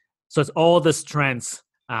grow. So it's all these trends,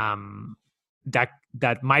 that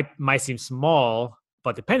might seem small,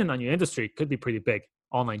 but depending on your industry, could be pretty big.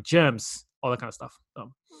 Online gyms, all that kind of stuff.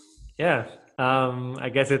 So, Yeah, I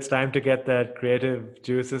guess it's time to get that creative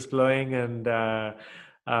juices flowing, and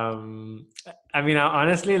um, I mean,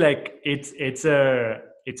 honestly, like it's a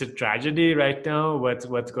tragedy right now.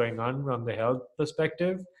 What's going on from the health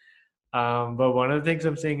perspective? But one of the things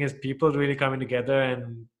I'm seeing is people really coming together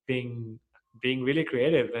and being really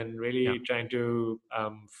creative and yeah. really trying to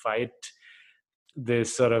fight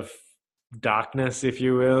this sort of darkness, if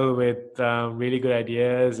you will, with really good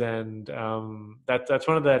ideas, and that's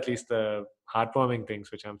one of the, at least the heartwarming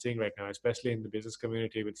things which I'm seeing right now, especially in the business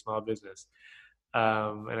community with small business.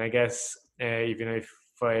 And I guess if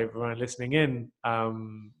for everyone listening in,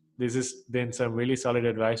 this has been some really solid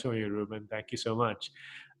advice from you, Ruben. Thank you so much.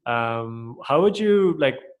 How would you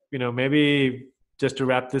like, maybe just to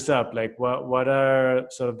wrap this up, like what are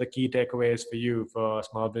sort of the key takeaways for you for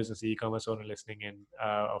small business e-commerce owner listening in,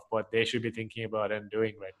 of what they should be thinking about and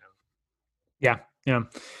doing right now? Yeah.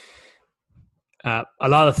 Yeah. A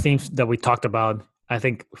lot of themes that we talked about, I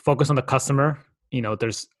think, focus on the customer.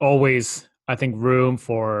 There's always, I think, room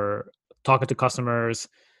for talking to customers,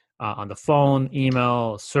 on the phone,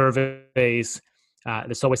 email, surveys.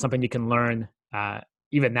 There's always something you can learn,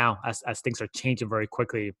 even now, as things are changing very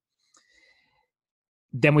quickly.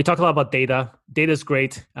 Then we talked a lot about data. Data is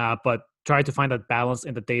great, but try to find that balance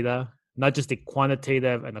in the data, not just the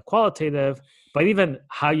quantitative and the qualitative, but even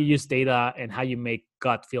how you use data and how you make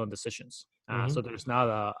gut feeling decisions. So there's not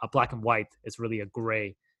a black and white; it's really a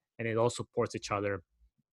gray, and it all supports each other.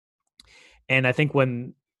 And I think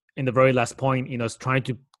when in the very last point, it's trying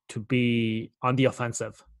to be on the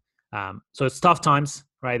offensive. So it's tough times,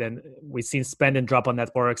 right? And we've seen spend and drop on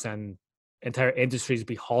networks, and entire industries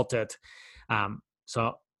be halted.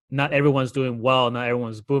 So not everyone's doing well, not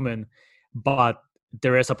everyone's booming, but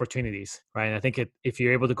there is opportunities, right? And I think if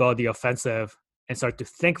you're able to go on the offensive and start to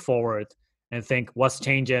think forward and think what's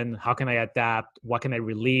changing, how can I adapt, what can I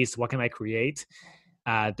release, what can I create,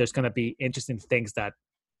 there's going to be interesting things that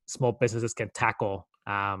small businesses can tackle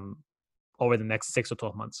over the next 6 or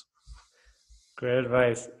 12 months. Great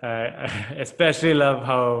advice. I especially love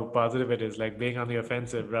how positive it is, like being on the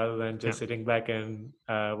offensive rather than just sitting back and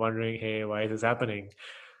wondering, hey, why is this happening?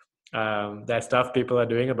 There's stuff people are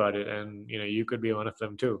doing about it, and you could be one of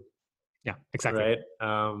them too. Yeah, exactly.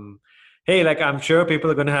 Right. Hey, like I'm sure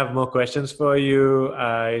people are going to have more questions for you.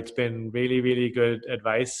 It's been really, really good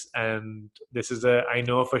advice, and I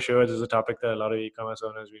know for sure this is a topic that a lot of e-commerce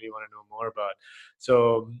owners really want to know more about.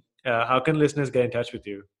 So, how can listeners get in touch with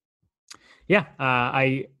you? Yeah,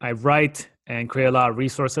 I write and create a lot of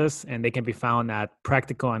resources, and they can be found at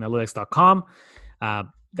practicalanalytics.com.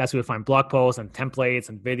 That's where you'll find blog posts and templates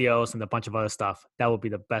and videos and a bunch of other stuff. That would be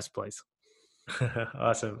the best place.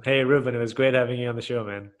 Awesome. Hey, Ruben, it was great having you on the show,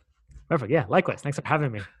 man. Perfect. Yeah, likewise. Thanks for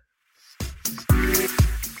having me.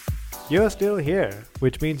 You're still here,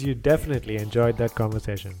 which means you definitely enjoyed that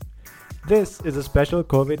conversation. This is a special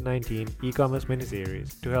COVID-19 e-commerce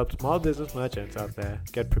miniseries to help small business merchants out there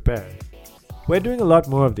get prepared. We're doing a lot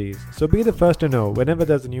more of these, so be the first to know whenever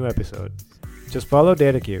there's a new episode. Just follow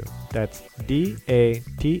DataCue, that's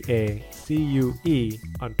DATACUE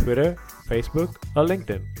on Twitter, Facebook, or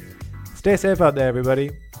LinkedIn. Stay safe out there,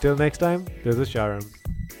 everybody. Till next time, this is Sharam.